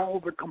as El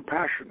the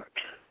Compassionate.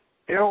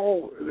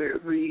 El,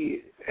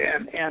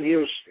 and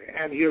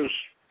his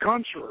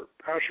consort,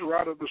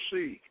 Asherat of the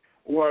Sea,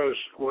 was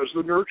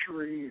the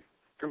nurturing,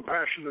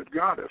 compassionate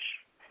goddess.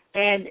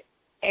 And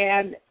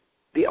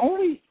the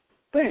only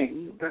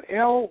thing that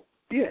El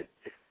did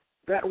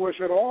that was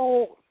at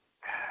all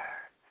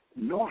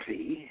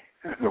naughty,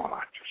 no,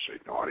 not just say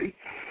naughty,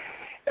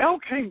 El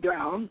came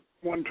down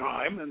one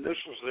time, and this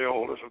is the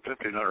oldest, a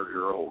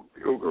 1,500-year-old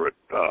Ugarit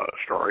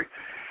story.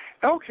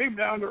 El came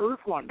down to earth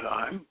one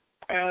time,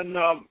 and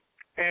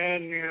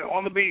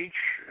on the beach,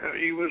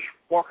 he was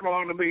walking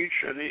along the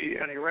beach, and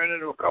he ran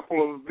into a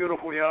couple of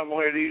beautiful young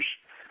ladies,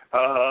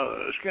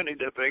 skinny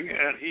dipping,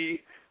 and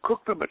he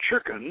cooked them a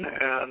chicken,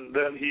 and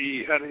then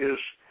he had his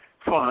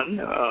fun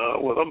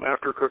with them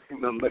after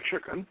cooking them the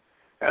chicken,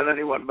 and then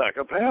he went back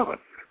up to heaven.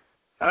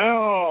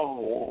 Oh,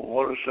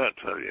 what does that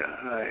tell you?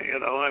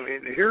 I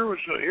mean, here was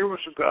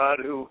a God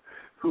who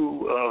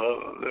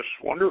this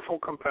wonderful,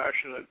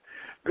 compassionate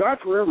God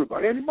for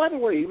everybody. And by the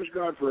way, he was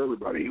God for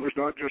everybody. He was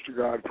not just a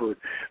God for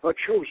a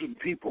chosen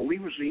people. He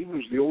was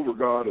the older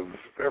God of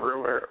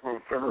everywhere,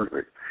 of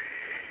everything.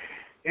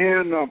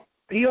 And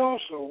he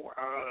also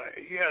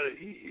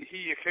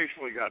he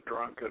occasionally got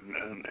drunk and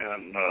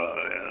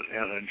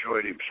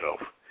enjoyed himself.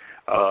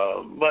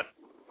 But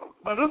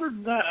other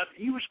than that,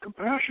 he was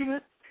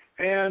compassionate.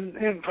 And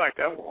in fact,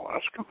 that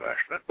was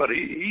compassionate, but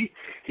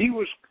he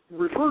was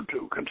referred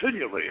to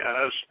continually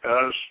as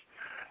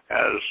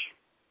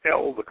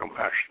El the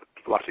Compassionate,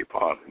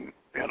 Latipod,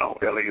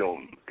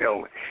 Elion,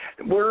 El.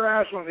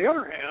 Whereas on the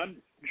other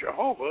hand,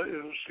 Jehova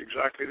is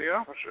exactly the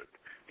opposite.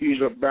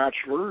 He's a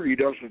bachelor. He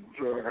doesn't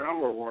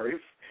have a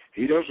wife.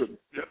 He doesn't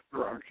get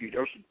drunk. He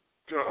doesn't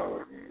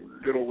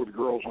diddle with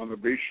girls on the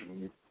beach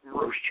and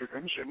roast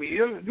chickens. I mean, he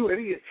doesn't do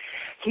any.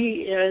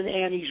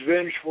 And he's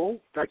vengeful. In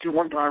fact, at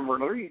one time or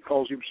another, he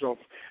calls himself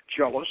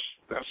jealous.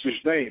 That's his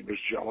name, is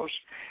jealous.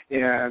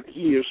 And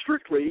he is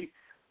strictly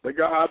the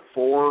God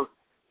for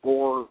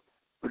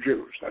the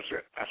Jews. That's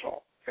it. That's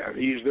all. And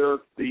he's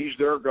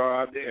their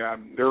God.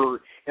 And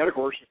of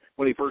course,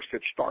 when he first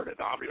gets started,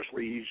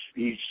 obviously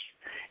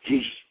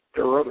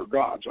there are other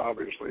gods,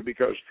 obviously,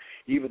 because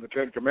even the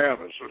Ten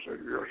Commandments says,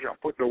 "You shall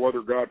put no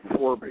other God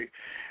before me."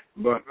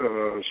 But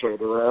so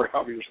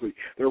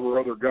there were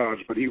other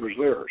gods, but he was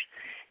theirs,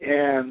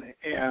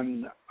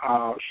 and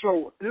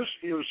so this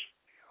is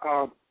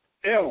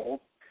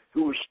El,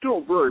 who was still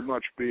very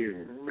much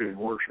being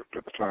worshipped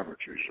at the time of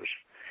Jesus.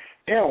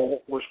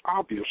 El was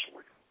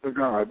obviously the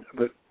God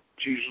that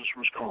Jesus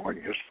was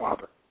calling his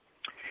Father.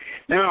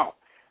 Now,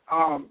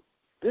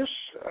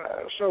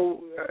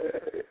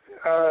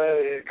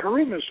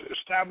 Karim is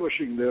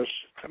establishing this,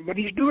 but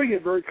he's doing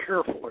it very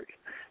carefully.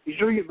 He's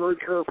doing it very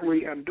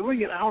carefully and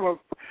doing it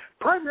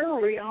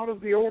primarily out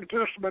of the Old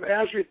Testament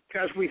as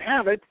we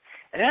have it,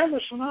 and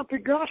the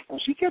Synoptic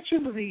Gospels. He gets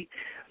into the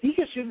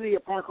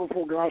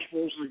apocryphal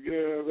Gospels,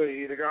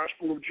 the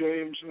Gospel of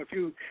James, and a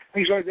few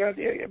things like that.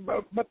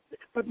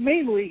 But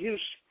mainly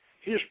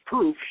his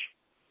proofs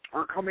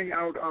are coming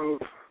out of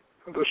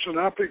the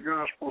Synoptic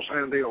Gospels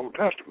and the Old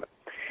Testament.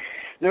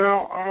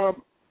 Now,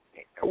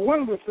 one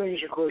of the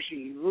things, of course,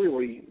 he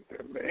really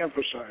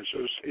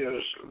emphasizes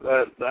is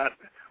that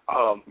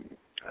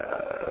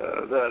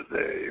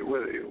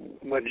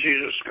when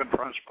Jesus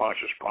confronts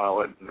Pontius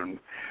Pilate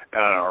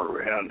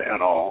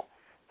and all,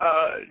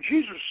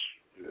 Jesus,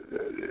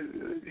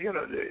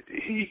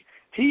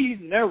 he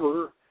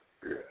never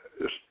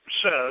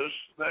says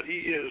that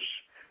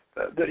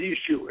he's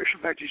Jewish.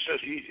 In fact, he says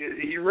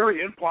he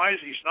really implies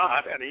he's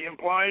not, and he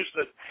implies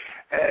that,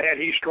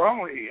 and he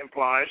strongly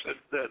implies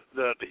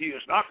that he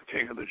is not the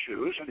King of the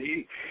Jews, and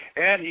he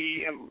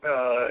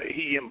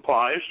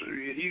implies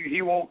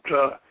he won't.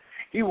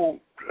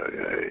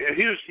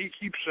 He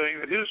keeps saying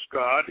that his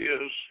God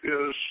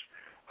is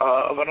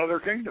of another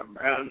kingdom,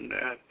 and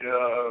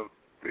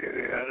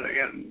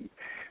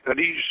that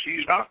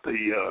he's not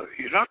the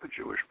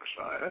Jewish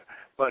Messiah,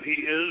 but he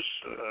is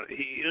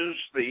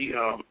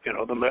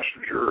the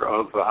messenger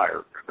of the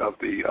higher of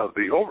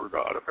the over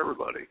God of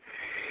everybody.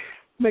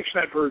 Makes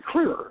that very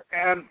clear,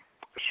 and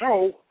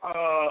so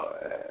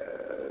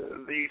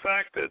the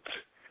fact that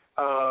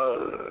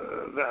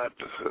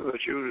the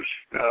Jews,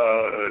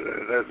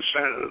 that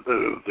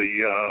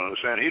the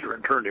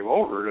Sanhedrin turned him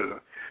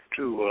over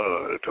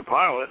to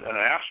Pilate and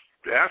asked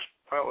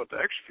Pilate to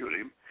execute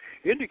him,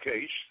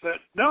 indicates that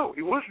no,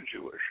 he wasn't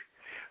Jewish.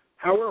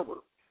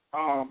 However,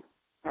 I'm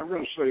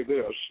going to say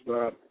this,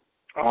 that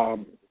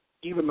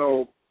even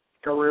though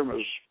Karim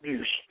is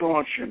being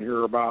staunch in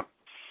here about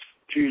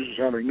Jesus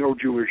having no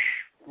Jewish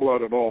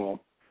blood at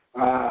all,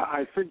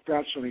 I think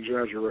that's an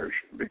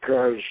exaggeration,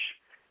 because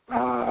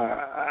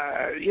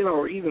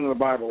even in the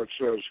Bible it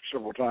says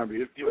several times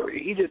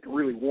he didn't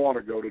really want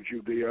to go to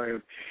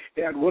Judea,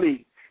 and when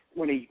he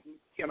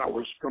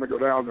was going to go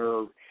down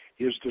there,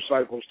 his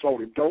disciples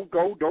told him, don't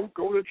go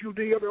to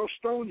Judea, they'll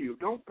stone you.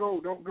 Don't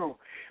go.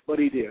 But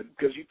he did,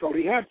 because he thought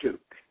he had to.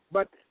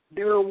 But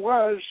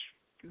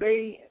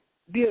they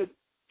did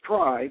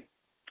try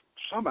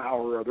somehow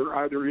or other,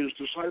 either his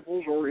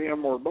disciples or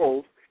him or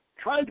both,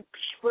 tried to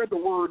spread the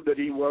word that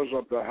he was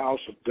of the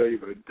house of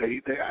David.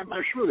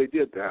 I'm sure they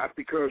did that,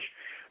 because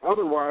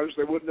otherwise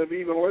they wouldn't have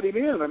even let him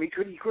in. I mean,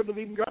 he couldn't have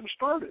even gotten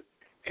started.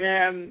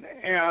 And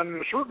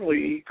certainly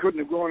he couldn't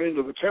have gone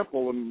into the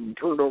temple and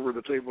turned over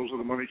the tables of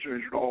the money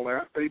changers and all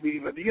that. Maybe,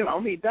 but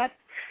that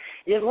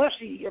unless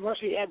he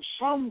had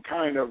some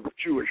kind of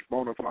Jewish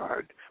bona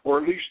fide, or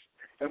at least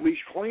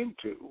claim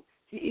to,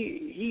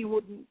 he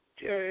wouldn't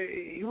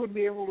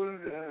be able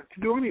to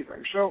do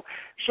anything. So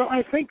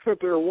I think that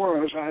there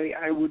was.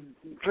 I would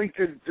think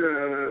that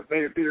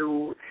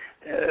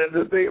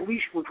they at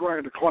least were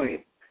trying to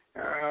claim,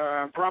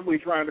 probably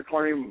trying to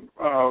claim.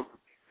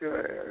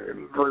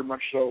 Very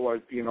much so,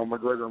 like,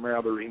 McGregor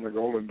Mathers in the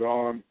Golden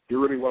Dawn. He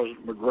really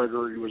wasn't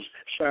McGregor. He was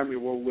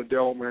Samuel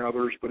Liddell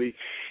Mathers, but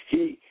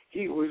he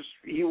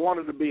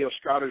wanted to be a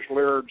Scottish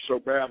laird so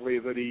badly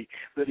that he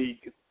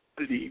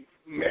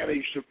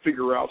managed to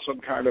figure out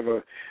some kind of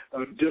a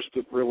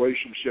distant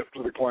relationship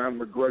to the clan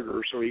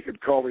McGregor, so he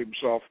could call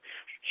himself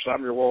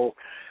Samuel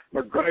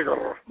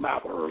McGregor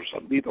Mathers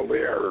and be the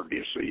laird.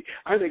 You see,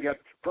 I think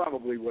that's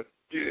probably what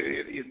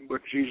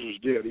Jesus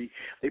did.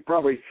 He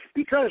probably,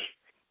 because.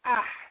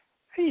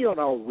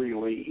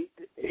 Really,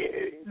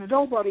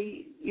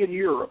 nobody in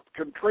Europe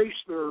can trace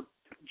their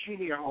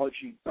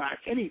genealogy back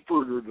any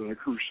further than the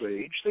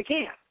Crusades. They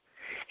can't.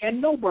 And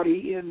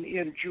nobody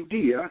in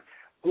Judea,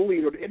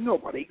 believe it, and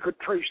nobody could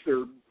trace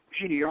their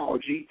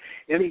genealogy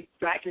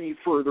back any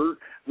further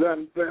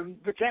than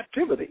the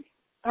captivity.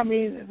 I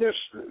mean, the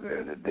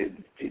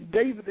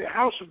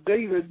house of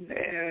David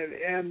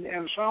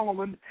and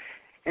Solomon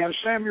and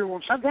Samuel,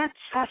 and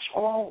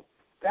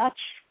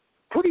that's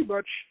pretty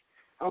much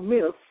a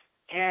myth,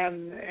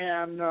 and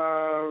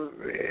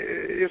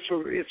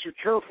it's a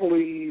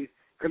carefully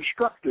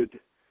constructed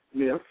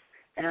myth,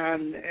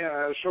 and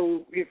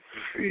so if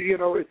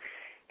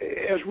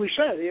as we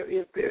said,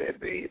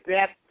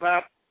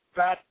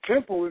 that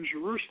temple in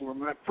Jerusalem,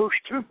 that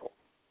first temple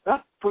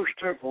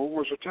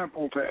was a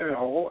temple to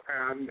El,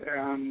 and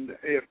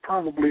it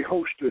probably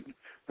hosted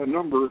a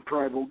number of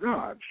tribal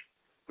gods.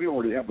 We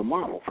already have the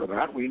model for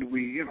that. We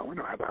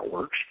know how that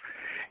works,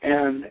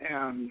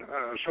 and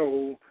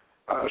so.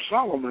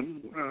 Solomon,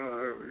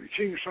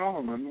 King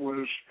Solomon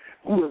was,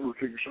 whoever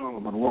King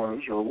Solomon was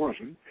or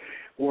wasn't,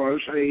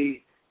 was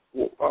a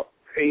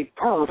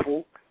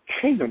powerful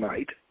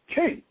Canaanite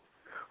king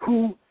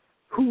who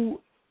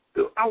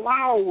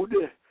allowed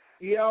the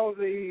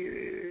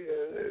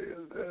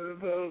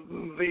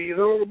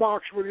little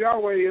box with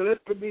Yahweh in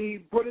it to be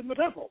put in the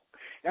temple,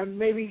 and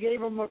maybe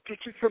gave them a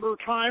particular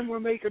time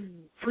when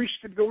priests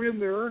could go in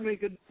there and they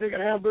could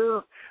have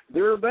their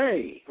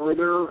day or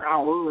their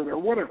hour or their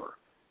whatever.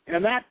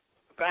 And that's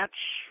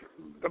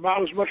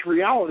about as much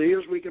reality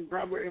as we can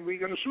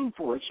assume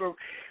for it.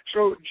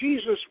 So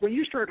Jesus, when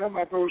you start talking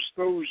about those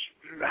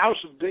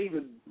House of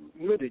David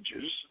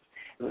lineages,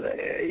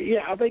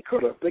 they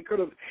could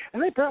have,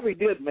 and they probably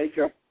did make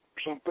up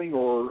something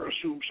or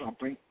assume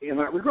something in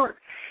that regard.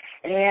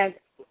 And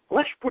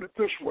let's put it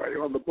this way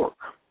on the book.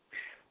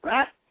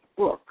 That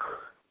book,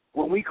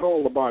 what we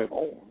call the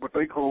Bible, what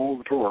they call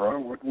the Torah,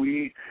 what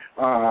we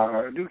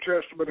New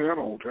Testament and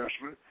Old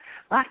Testament.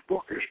 That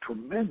book is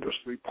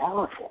tremendously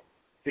powerful.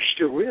 It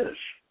still is.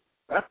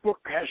 That book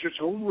has its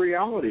own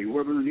reality,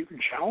 whether you can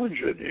challenge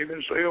it. You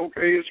can say,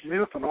 okay, it's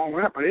myth and all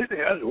that, but it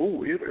has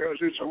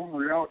its own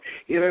reality.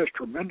 It has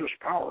tremendous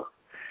power.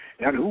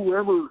 And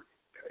whoever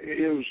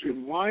is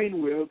in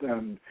line with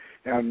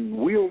and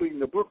wielding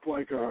the book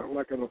like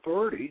an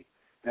authority,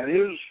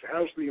 and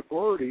has the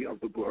authority of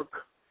the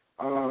book,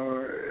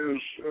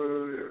 is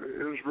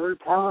very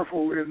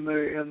powerful in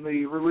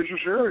the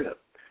religious area.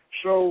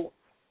 So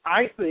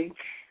I think,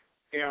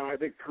 and I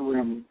think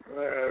Karim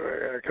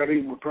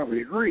would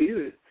probably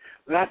agree,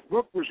 that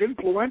book was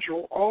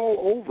influential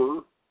all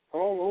over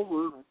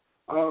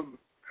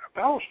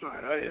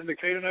Palestine, in the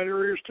Canaanite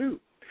areas too.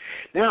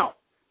 Now,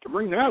 to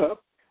bring that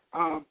up,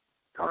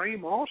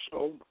 Karim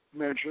also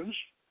mentions,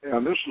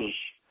 and this is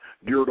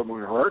dear to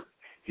my heart,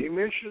 he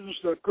mentions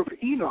the book of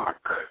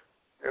Enoch,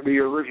 the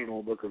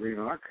original book of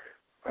Enoch.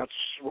 That's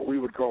what we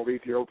would call the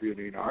Ethiopian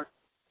Enoch.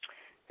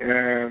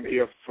 And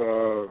if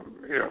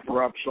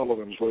Rob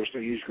Sullivan's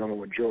listening, he's going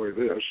to enjoy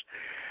this.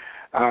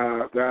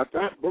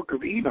 That book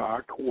of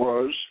Enoch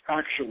was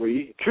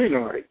actually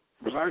Canaanite,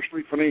 was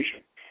actually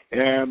Phoenician,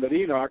 and that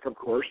Enoch, of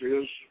course,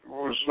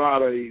 was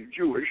not a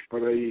Jewish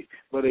but a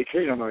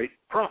Canaanite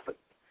prophet.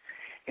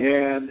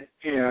 And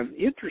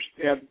he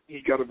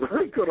got a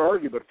very good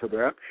argument for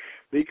that,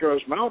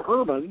 because Mount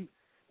Hermon,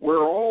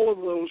 where all of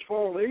those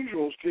fallen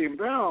angels came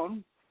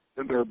down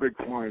in their big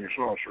flying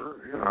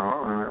saucer, and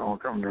they all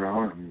come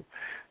down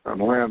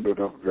and landed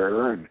up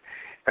there and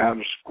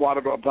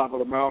squatted on top of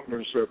the mountain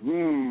and said,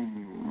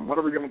 what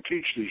are we going to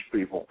teach these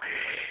people?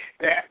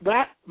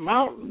 That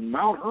mountain,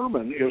 Mount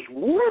Hermon, is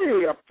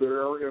way up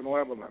there in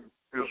Lebanon.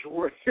 And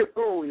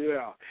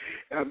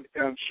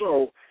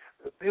so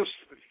this,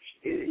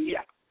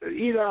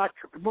 Enoch,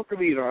 the book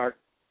of Enoch,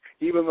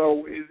 even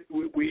though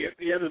we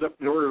ended up,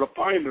 in order to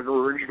find an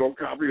original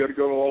copy, we had to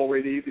go all the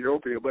way to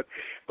Ethiopia. But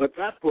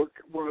that book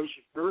was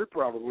very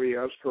probably,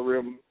 as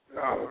Karim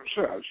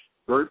says,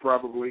 very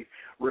probably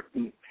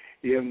written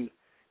in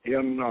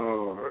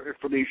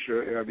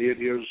Phoenicia, and it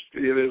is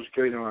a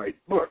Canaanite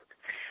book.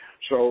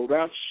 So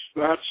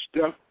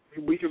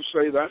we can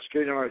say that's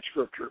Canaanite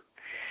scripture.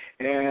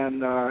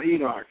 And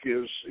Enoch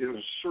is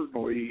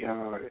certainly,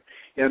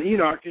 and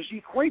Enoch is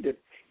equated.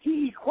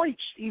 He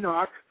equates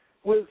Enoch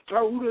with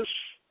Taudus,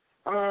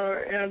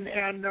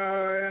 and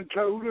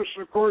Taudus,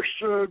 of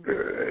course,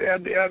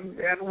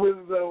 and with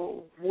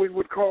we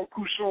would call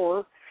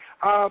Kusor,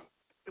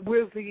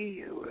 with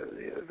the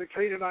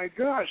Canaanite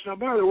gods. Now,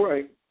 by the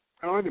way,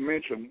 I want to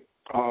mention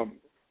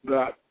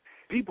that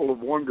people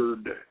have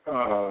wondered.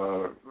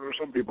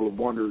 Some people have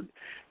wondered,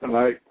 and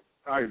I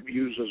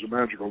use as a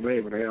magical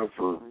name, and I have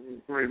for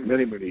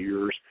many, many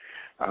years.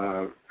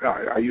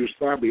 I use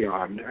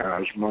Fabian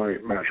as my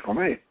magical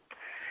name.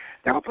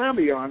 Now,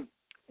 Fabian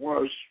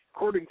was,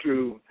 according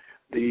to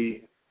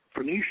the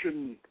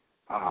Phoenician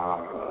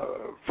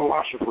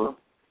philosopher,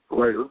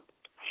 writer,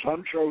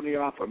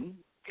 Sanchoniathon,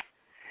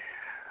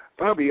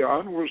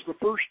 Fabian was the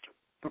first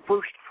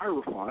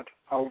hierophant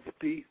of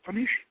the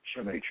Phoenicians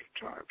in ancient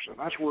times, and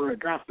that's where I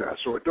got that.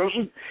 So it's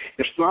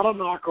not a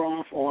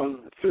knockoff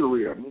on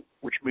Therion,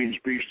 which means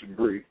beast in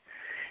Greek.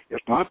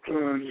 It's not.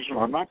 So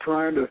I'm not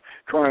trying to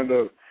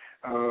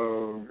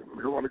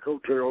go on the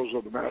coattails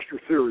of the master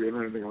Therion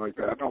or anything like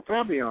that. Now,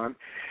 Fabian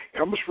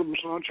comes from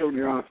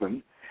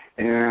Sanchoniathon,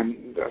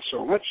 and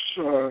so let's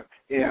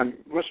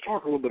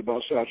talk a little bit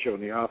about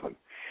Sanchoniathon.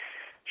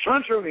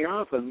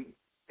 Sanchoniathon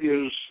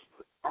is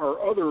our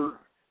other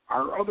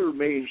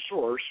main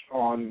source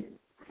on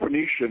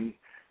Phoenician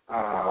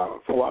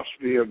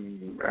philosophy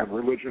and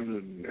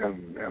religion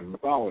and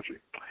mythology.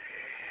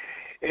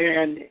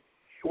 And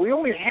we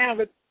only have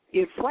it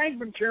in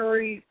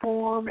fragmentary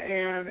form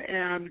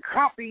and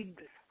copied,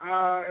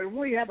 and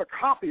we have a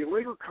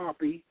later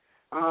copy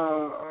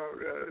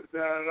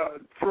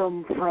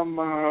from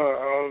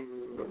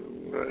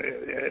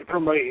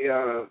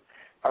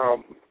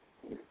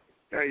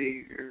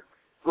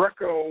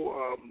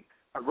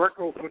a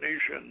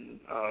Greco-Phoenician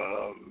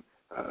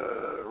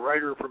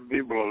writer from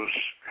Byblos,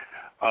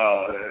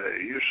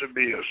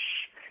 Eusebius.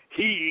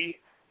 He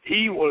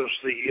was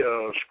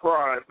the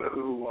scribe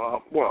who,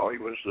 he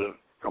was the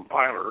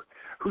compiler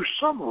who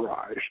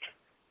summarized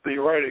the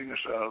writings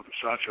of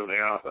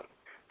Sanchoniathon.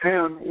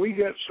 And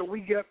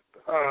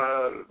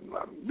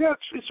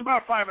it's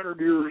about 500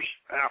 years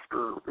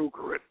after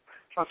Ugarit.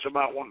 That's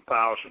about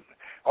 1,000.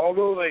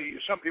 Although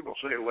some people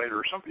say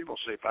later, some people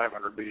say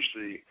 500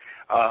 BC.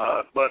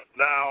 But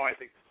now I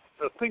think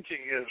the thinking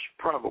is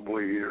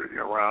probably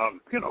around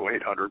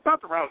 800,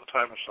 about around the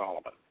time of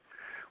Solomon.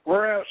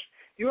 Whereas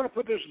you want to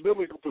put this in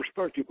biblical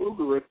perspective,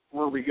 Ugarit,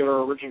 where we get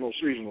our original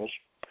seasonals,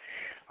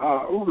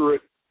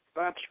 Ugarit,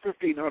 that's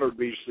 1500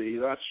 BC.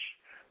 That's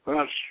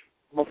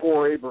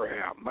before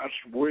Abraham. That's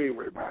way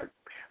back.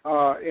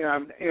 But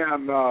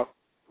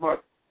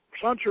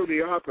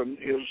Sanchoniathon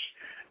is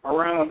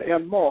around,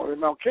 and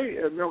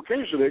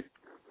Melchizedek,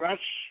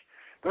 that's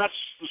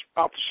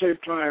about the same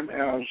time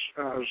as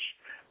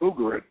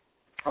Ugarit.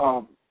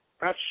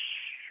 That's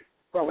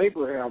well,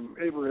 Abraham,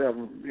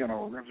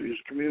 his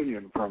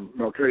communion from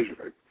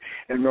Melchizedek,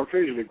 and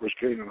Melchizedek was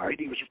Canaanite.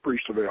 He was a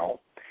priest of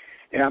El,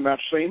 and that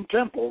same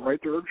temple right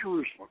there in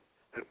Jerusalem,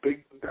 that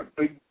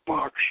big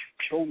box,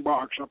 stone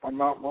box up on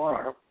Mount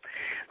Moriah,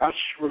 that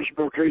was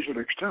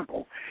Melchizedek's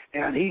temple,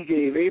 and he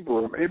gave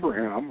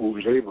Abraham, who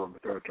was Abram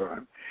at that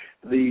time,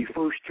 the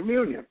first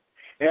communion.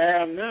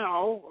 And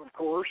now, of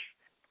course,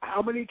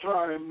 how many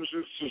times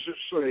does it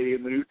say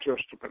in the New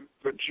Testament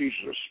that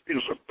Jesus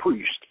is a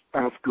priest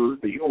after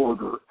the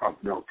order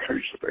of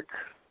Melchizedek?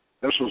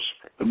 This is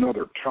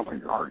another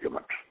telling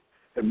argument.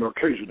 And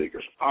Melchizedek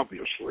is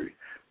obviously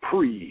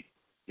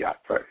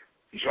pre-Yahweh.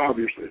 He's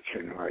obviously a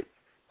Canaanite,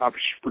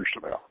 obviously priest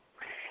of El.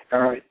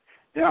 All right.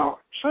 Now,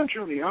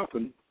 Sancho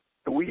Neapan,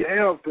 we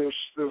have this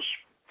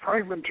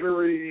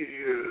fragmentary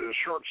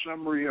short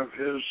summary of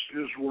his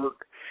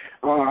work,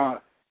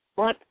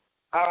 but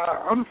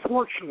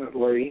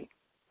unfortunately,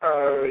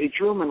 a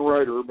German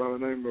writer by the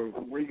name of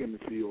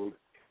Wagenfield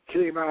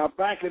came out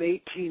back in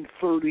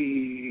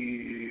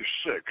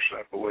 1836,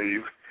 I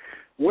believe.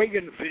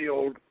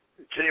 Wagenfield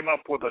came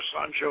up with a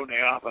Sancho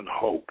Neapan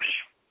hoax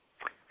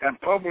and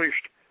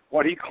published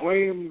what he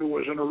claimed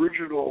was an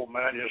original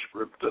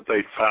manuscript that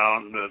they'd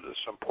found.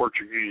 Some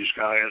Portuguese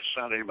guy had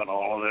sent him and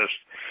all of this.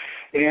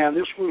 And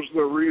this was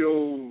the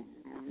real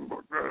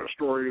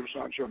story of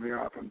Sancho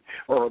Neapan,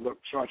 or the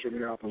Sancho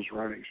Neapan's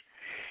writings.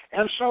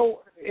 And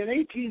so in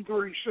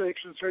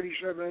 1836 and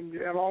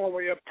 37, and all the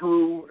way up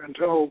through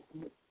until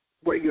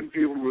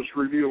Wagenfield was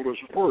revealed as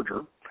a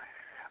forger,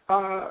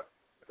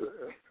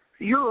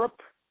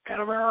 Europe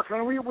and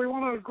America, we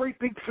wanted a great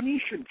big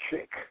Phoenician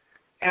kick.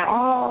 And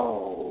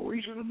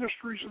these are the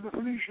mysteries of the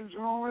Phoenicians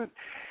and all that.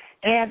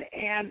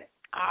 And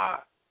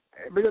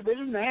but they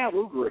didn't have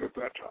Ugarit at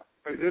that time.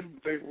 We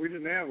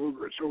didn't have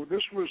Ugarit. So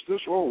this was,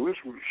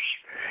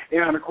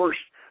 and of course,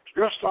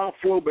 Gustave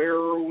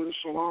Flaubert with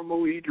Salon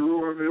Moïse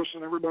drew on this,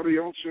 and everybody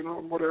else,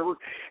 and whatever.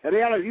 And they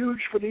had a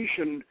huge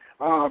Phoenician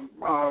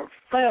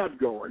fad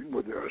going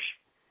with this.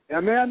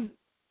 And then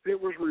it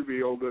was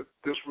revealed that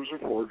this was a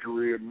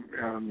forgery, and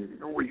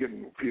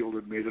Wagenfield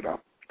had made it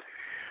up.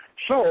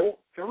 So,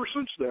 ever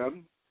since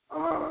then,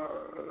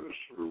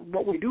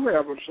 what we do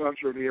have of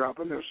Sancho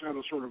Neapan has had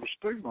a sort of a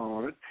stigma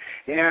on it,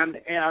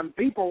 and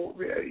people,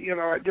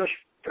 just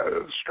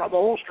the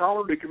whole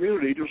scholarly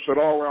community just said,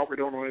 "Oh well, we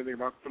don't know anything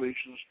about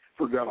Phoenicians,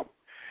 forget them."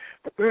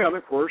 But then,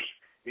 of course,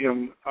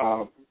 in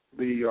the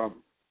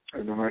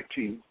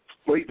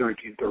late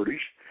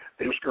 1930s,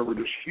 they discovered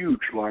this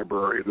huge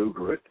library of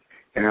Ugarit,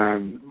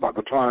 and by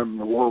the time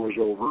the war was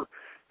over,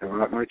 in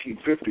the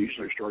 1950s,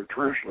 they started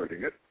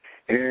translating it.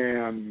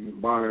 And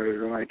by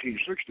the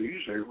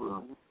 1960s, they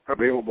were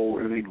available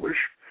in English.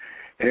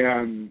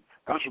 And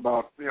that's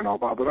about the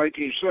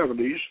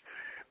 1970s,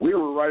 we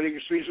were writing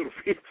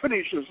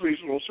Phoenician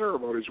seasonal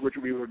ceremonies, which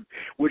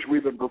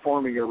we've been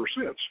performing ever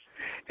since.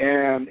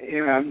 And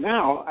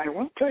now, I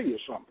want to tell you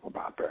something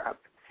about that.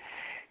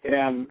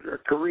 And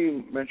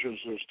Karim mentions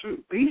this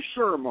too. These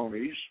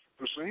ceremonies,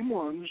 the same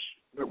ones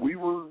that we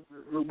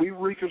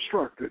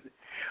reconstructed,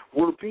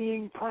 were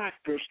being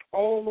practiced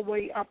all the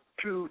way up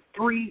to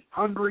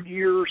 300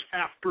 years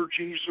after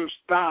Jesus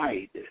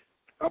died,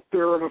 up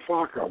there in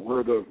Afaka,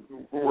 where the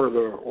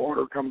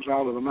water comes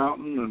out of the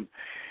mountain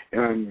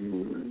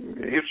and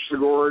hits the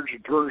gorge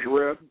and turns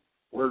red,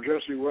 where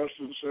Jesse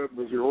Weston said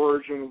was the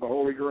origin of the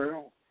Holy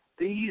Grail.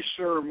 These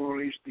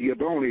ceremonies, the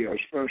Adonia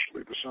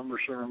especially, the summer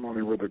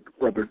ceremony where the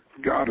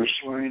god is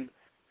slain,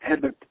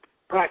 had been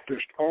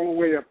practiced all the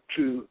way up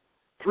to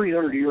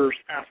 300 years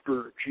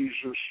after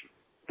Jesus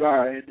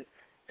died,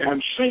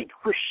 and St.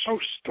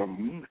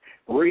 Chrysostom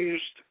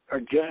raised a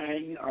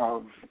gang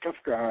of tough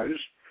guys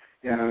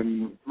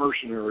and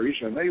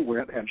mercenaries, and they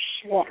went and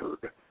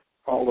slaughtered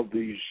all of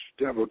these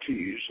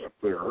devotees up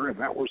there, and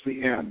that was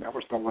the end. That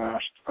was the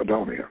last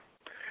Adonia,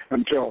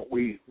 until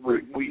we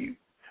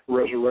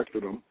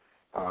resurrected them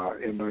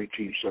in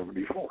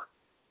 1974.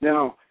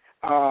 Now,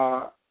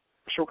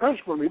 so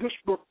consequently, this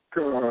book,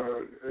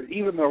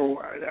 even though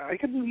I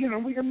can,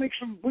 we can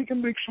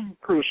make some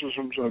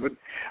criticisms of it,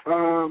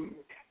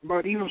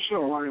 but even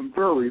so, I am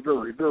very,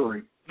 very,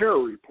 very,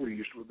 very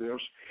pleased with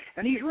this.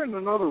 And he's written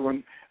another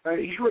one.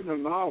 He's written a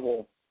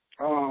novel,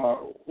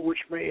 which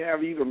may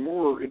have even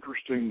more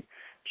interesting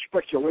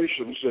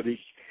speculations that he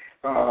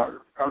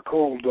are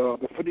called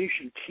The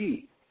Phoenician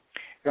Key.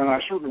 And I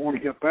certainly want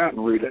to get that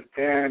and read it.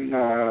 And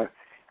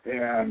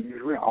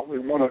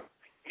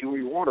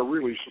we want to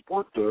really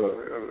support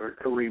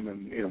Karim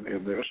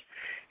in this.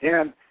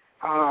 And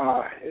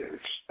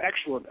it's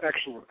excellent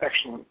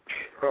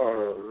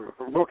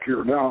book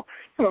here. Now,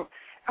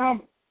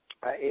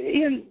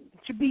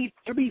 to be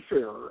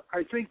fair,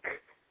 I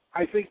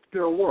think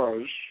there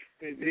was.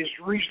 It's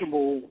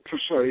reasonable to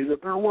say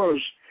that there was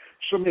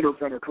some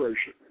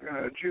interpenetration.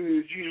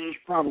 Jesus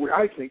probably,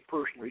 I think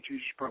personally,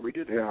 Jesus probably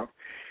did have,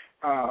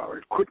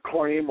 could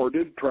claim or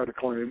did try to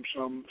claim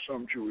some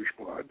Jewish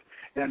blood,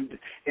 and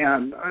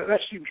that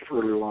seems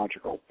fairly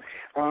logical.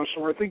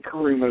 So I think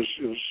Karim is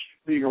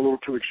being a little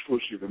too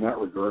exclusive in that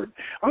regard.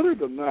 Other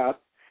than that,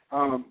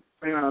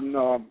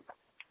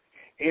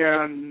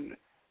 And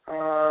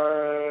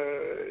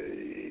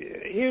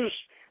his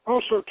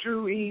also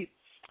too, he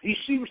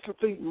seems to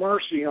think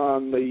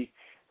Marcion, the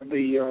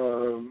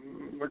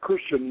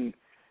Christian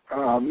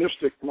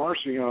mystic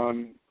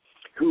Marcion,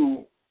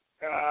 who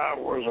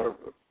was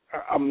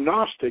a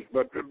Gnostic,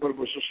 but it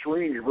was a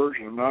strange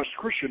version of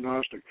Christian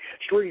Gnostic,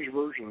 strange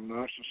version of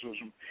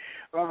Gnosticism.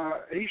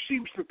 He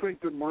seems to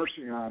think that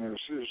Marcion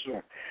is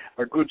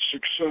a good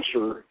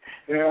successor,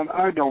 and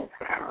I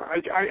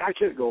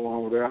can't go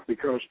along with that,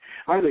 because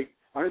I think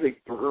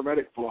the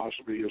Hermetic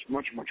philosophy is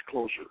much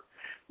closer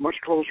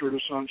to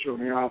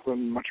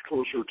Sanchoniathon, much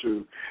closer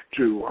to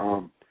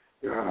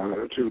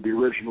the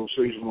original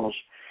seasonals,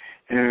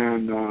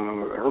 and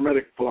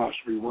Hermetic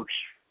philosophy works,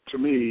 to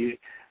me,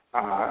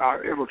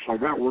 it looks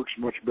like that works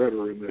much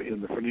better in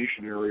the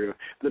Phoenician area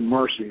than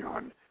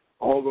Marcion,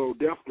 although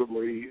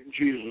definitely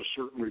Jesus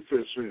certainly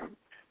fits in,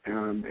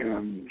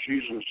 and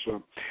Jesus,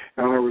 and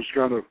I was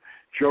kind of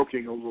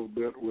joking a little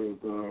bit with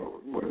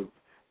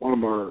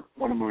one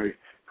of my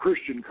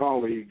Christian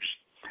colleagues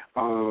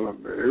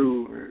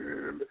who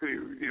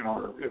in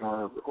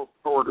our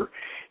order,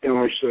 and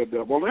I said,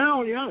 well,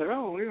 now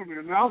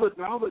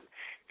that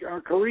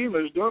Karim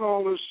has done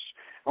all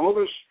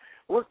this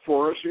work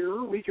for us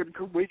here, we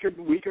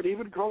could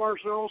even call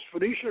ourselves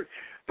Phoenicia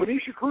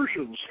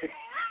Christians,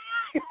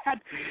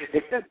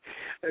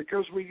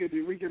 because we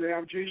could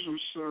have Jesus.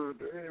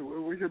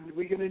 We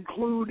can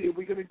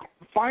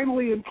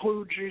finally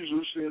include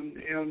Jesus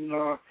in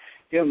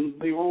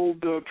the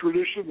old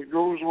tradition that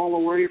goes all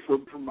the way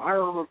from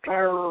Hiram of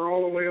Tyre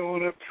all the way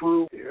on up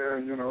through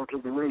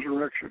to the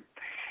resurrection.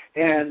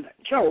 And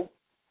so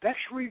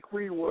next week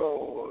we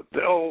will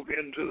delve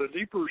into the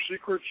deeper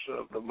secrets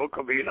of the Book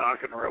of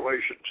Enoch in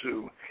relation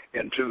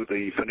into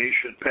the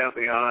Phoenician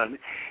pantheon,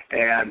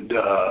 and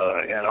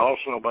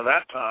also by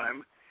that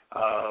time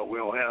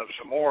we'll have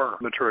some more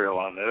material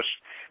on this.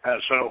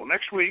 And so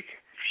next week,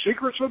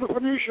 Secrets of the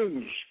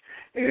Phoenicians,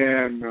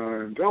 and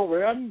until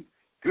then,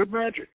 good magic.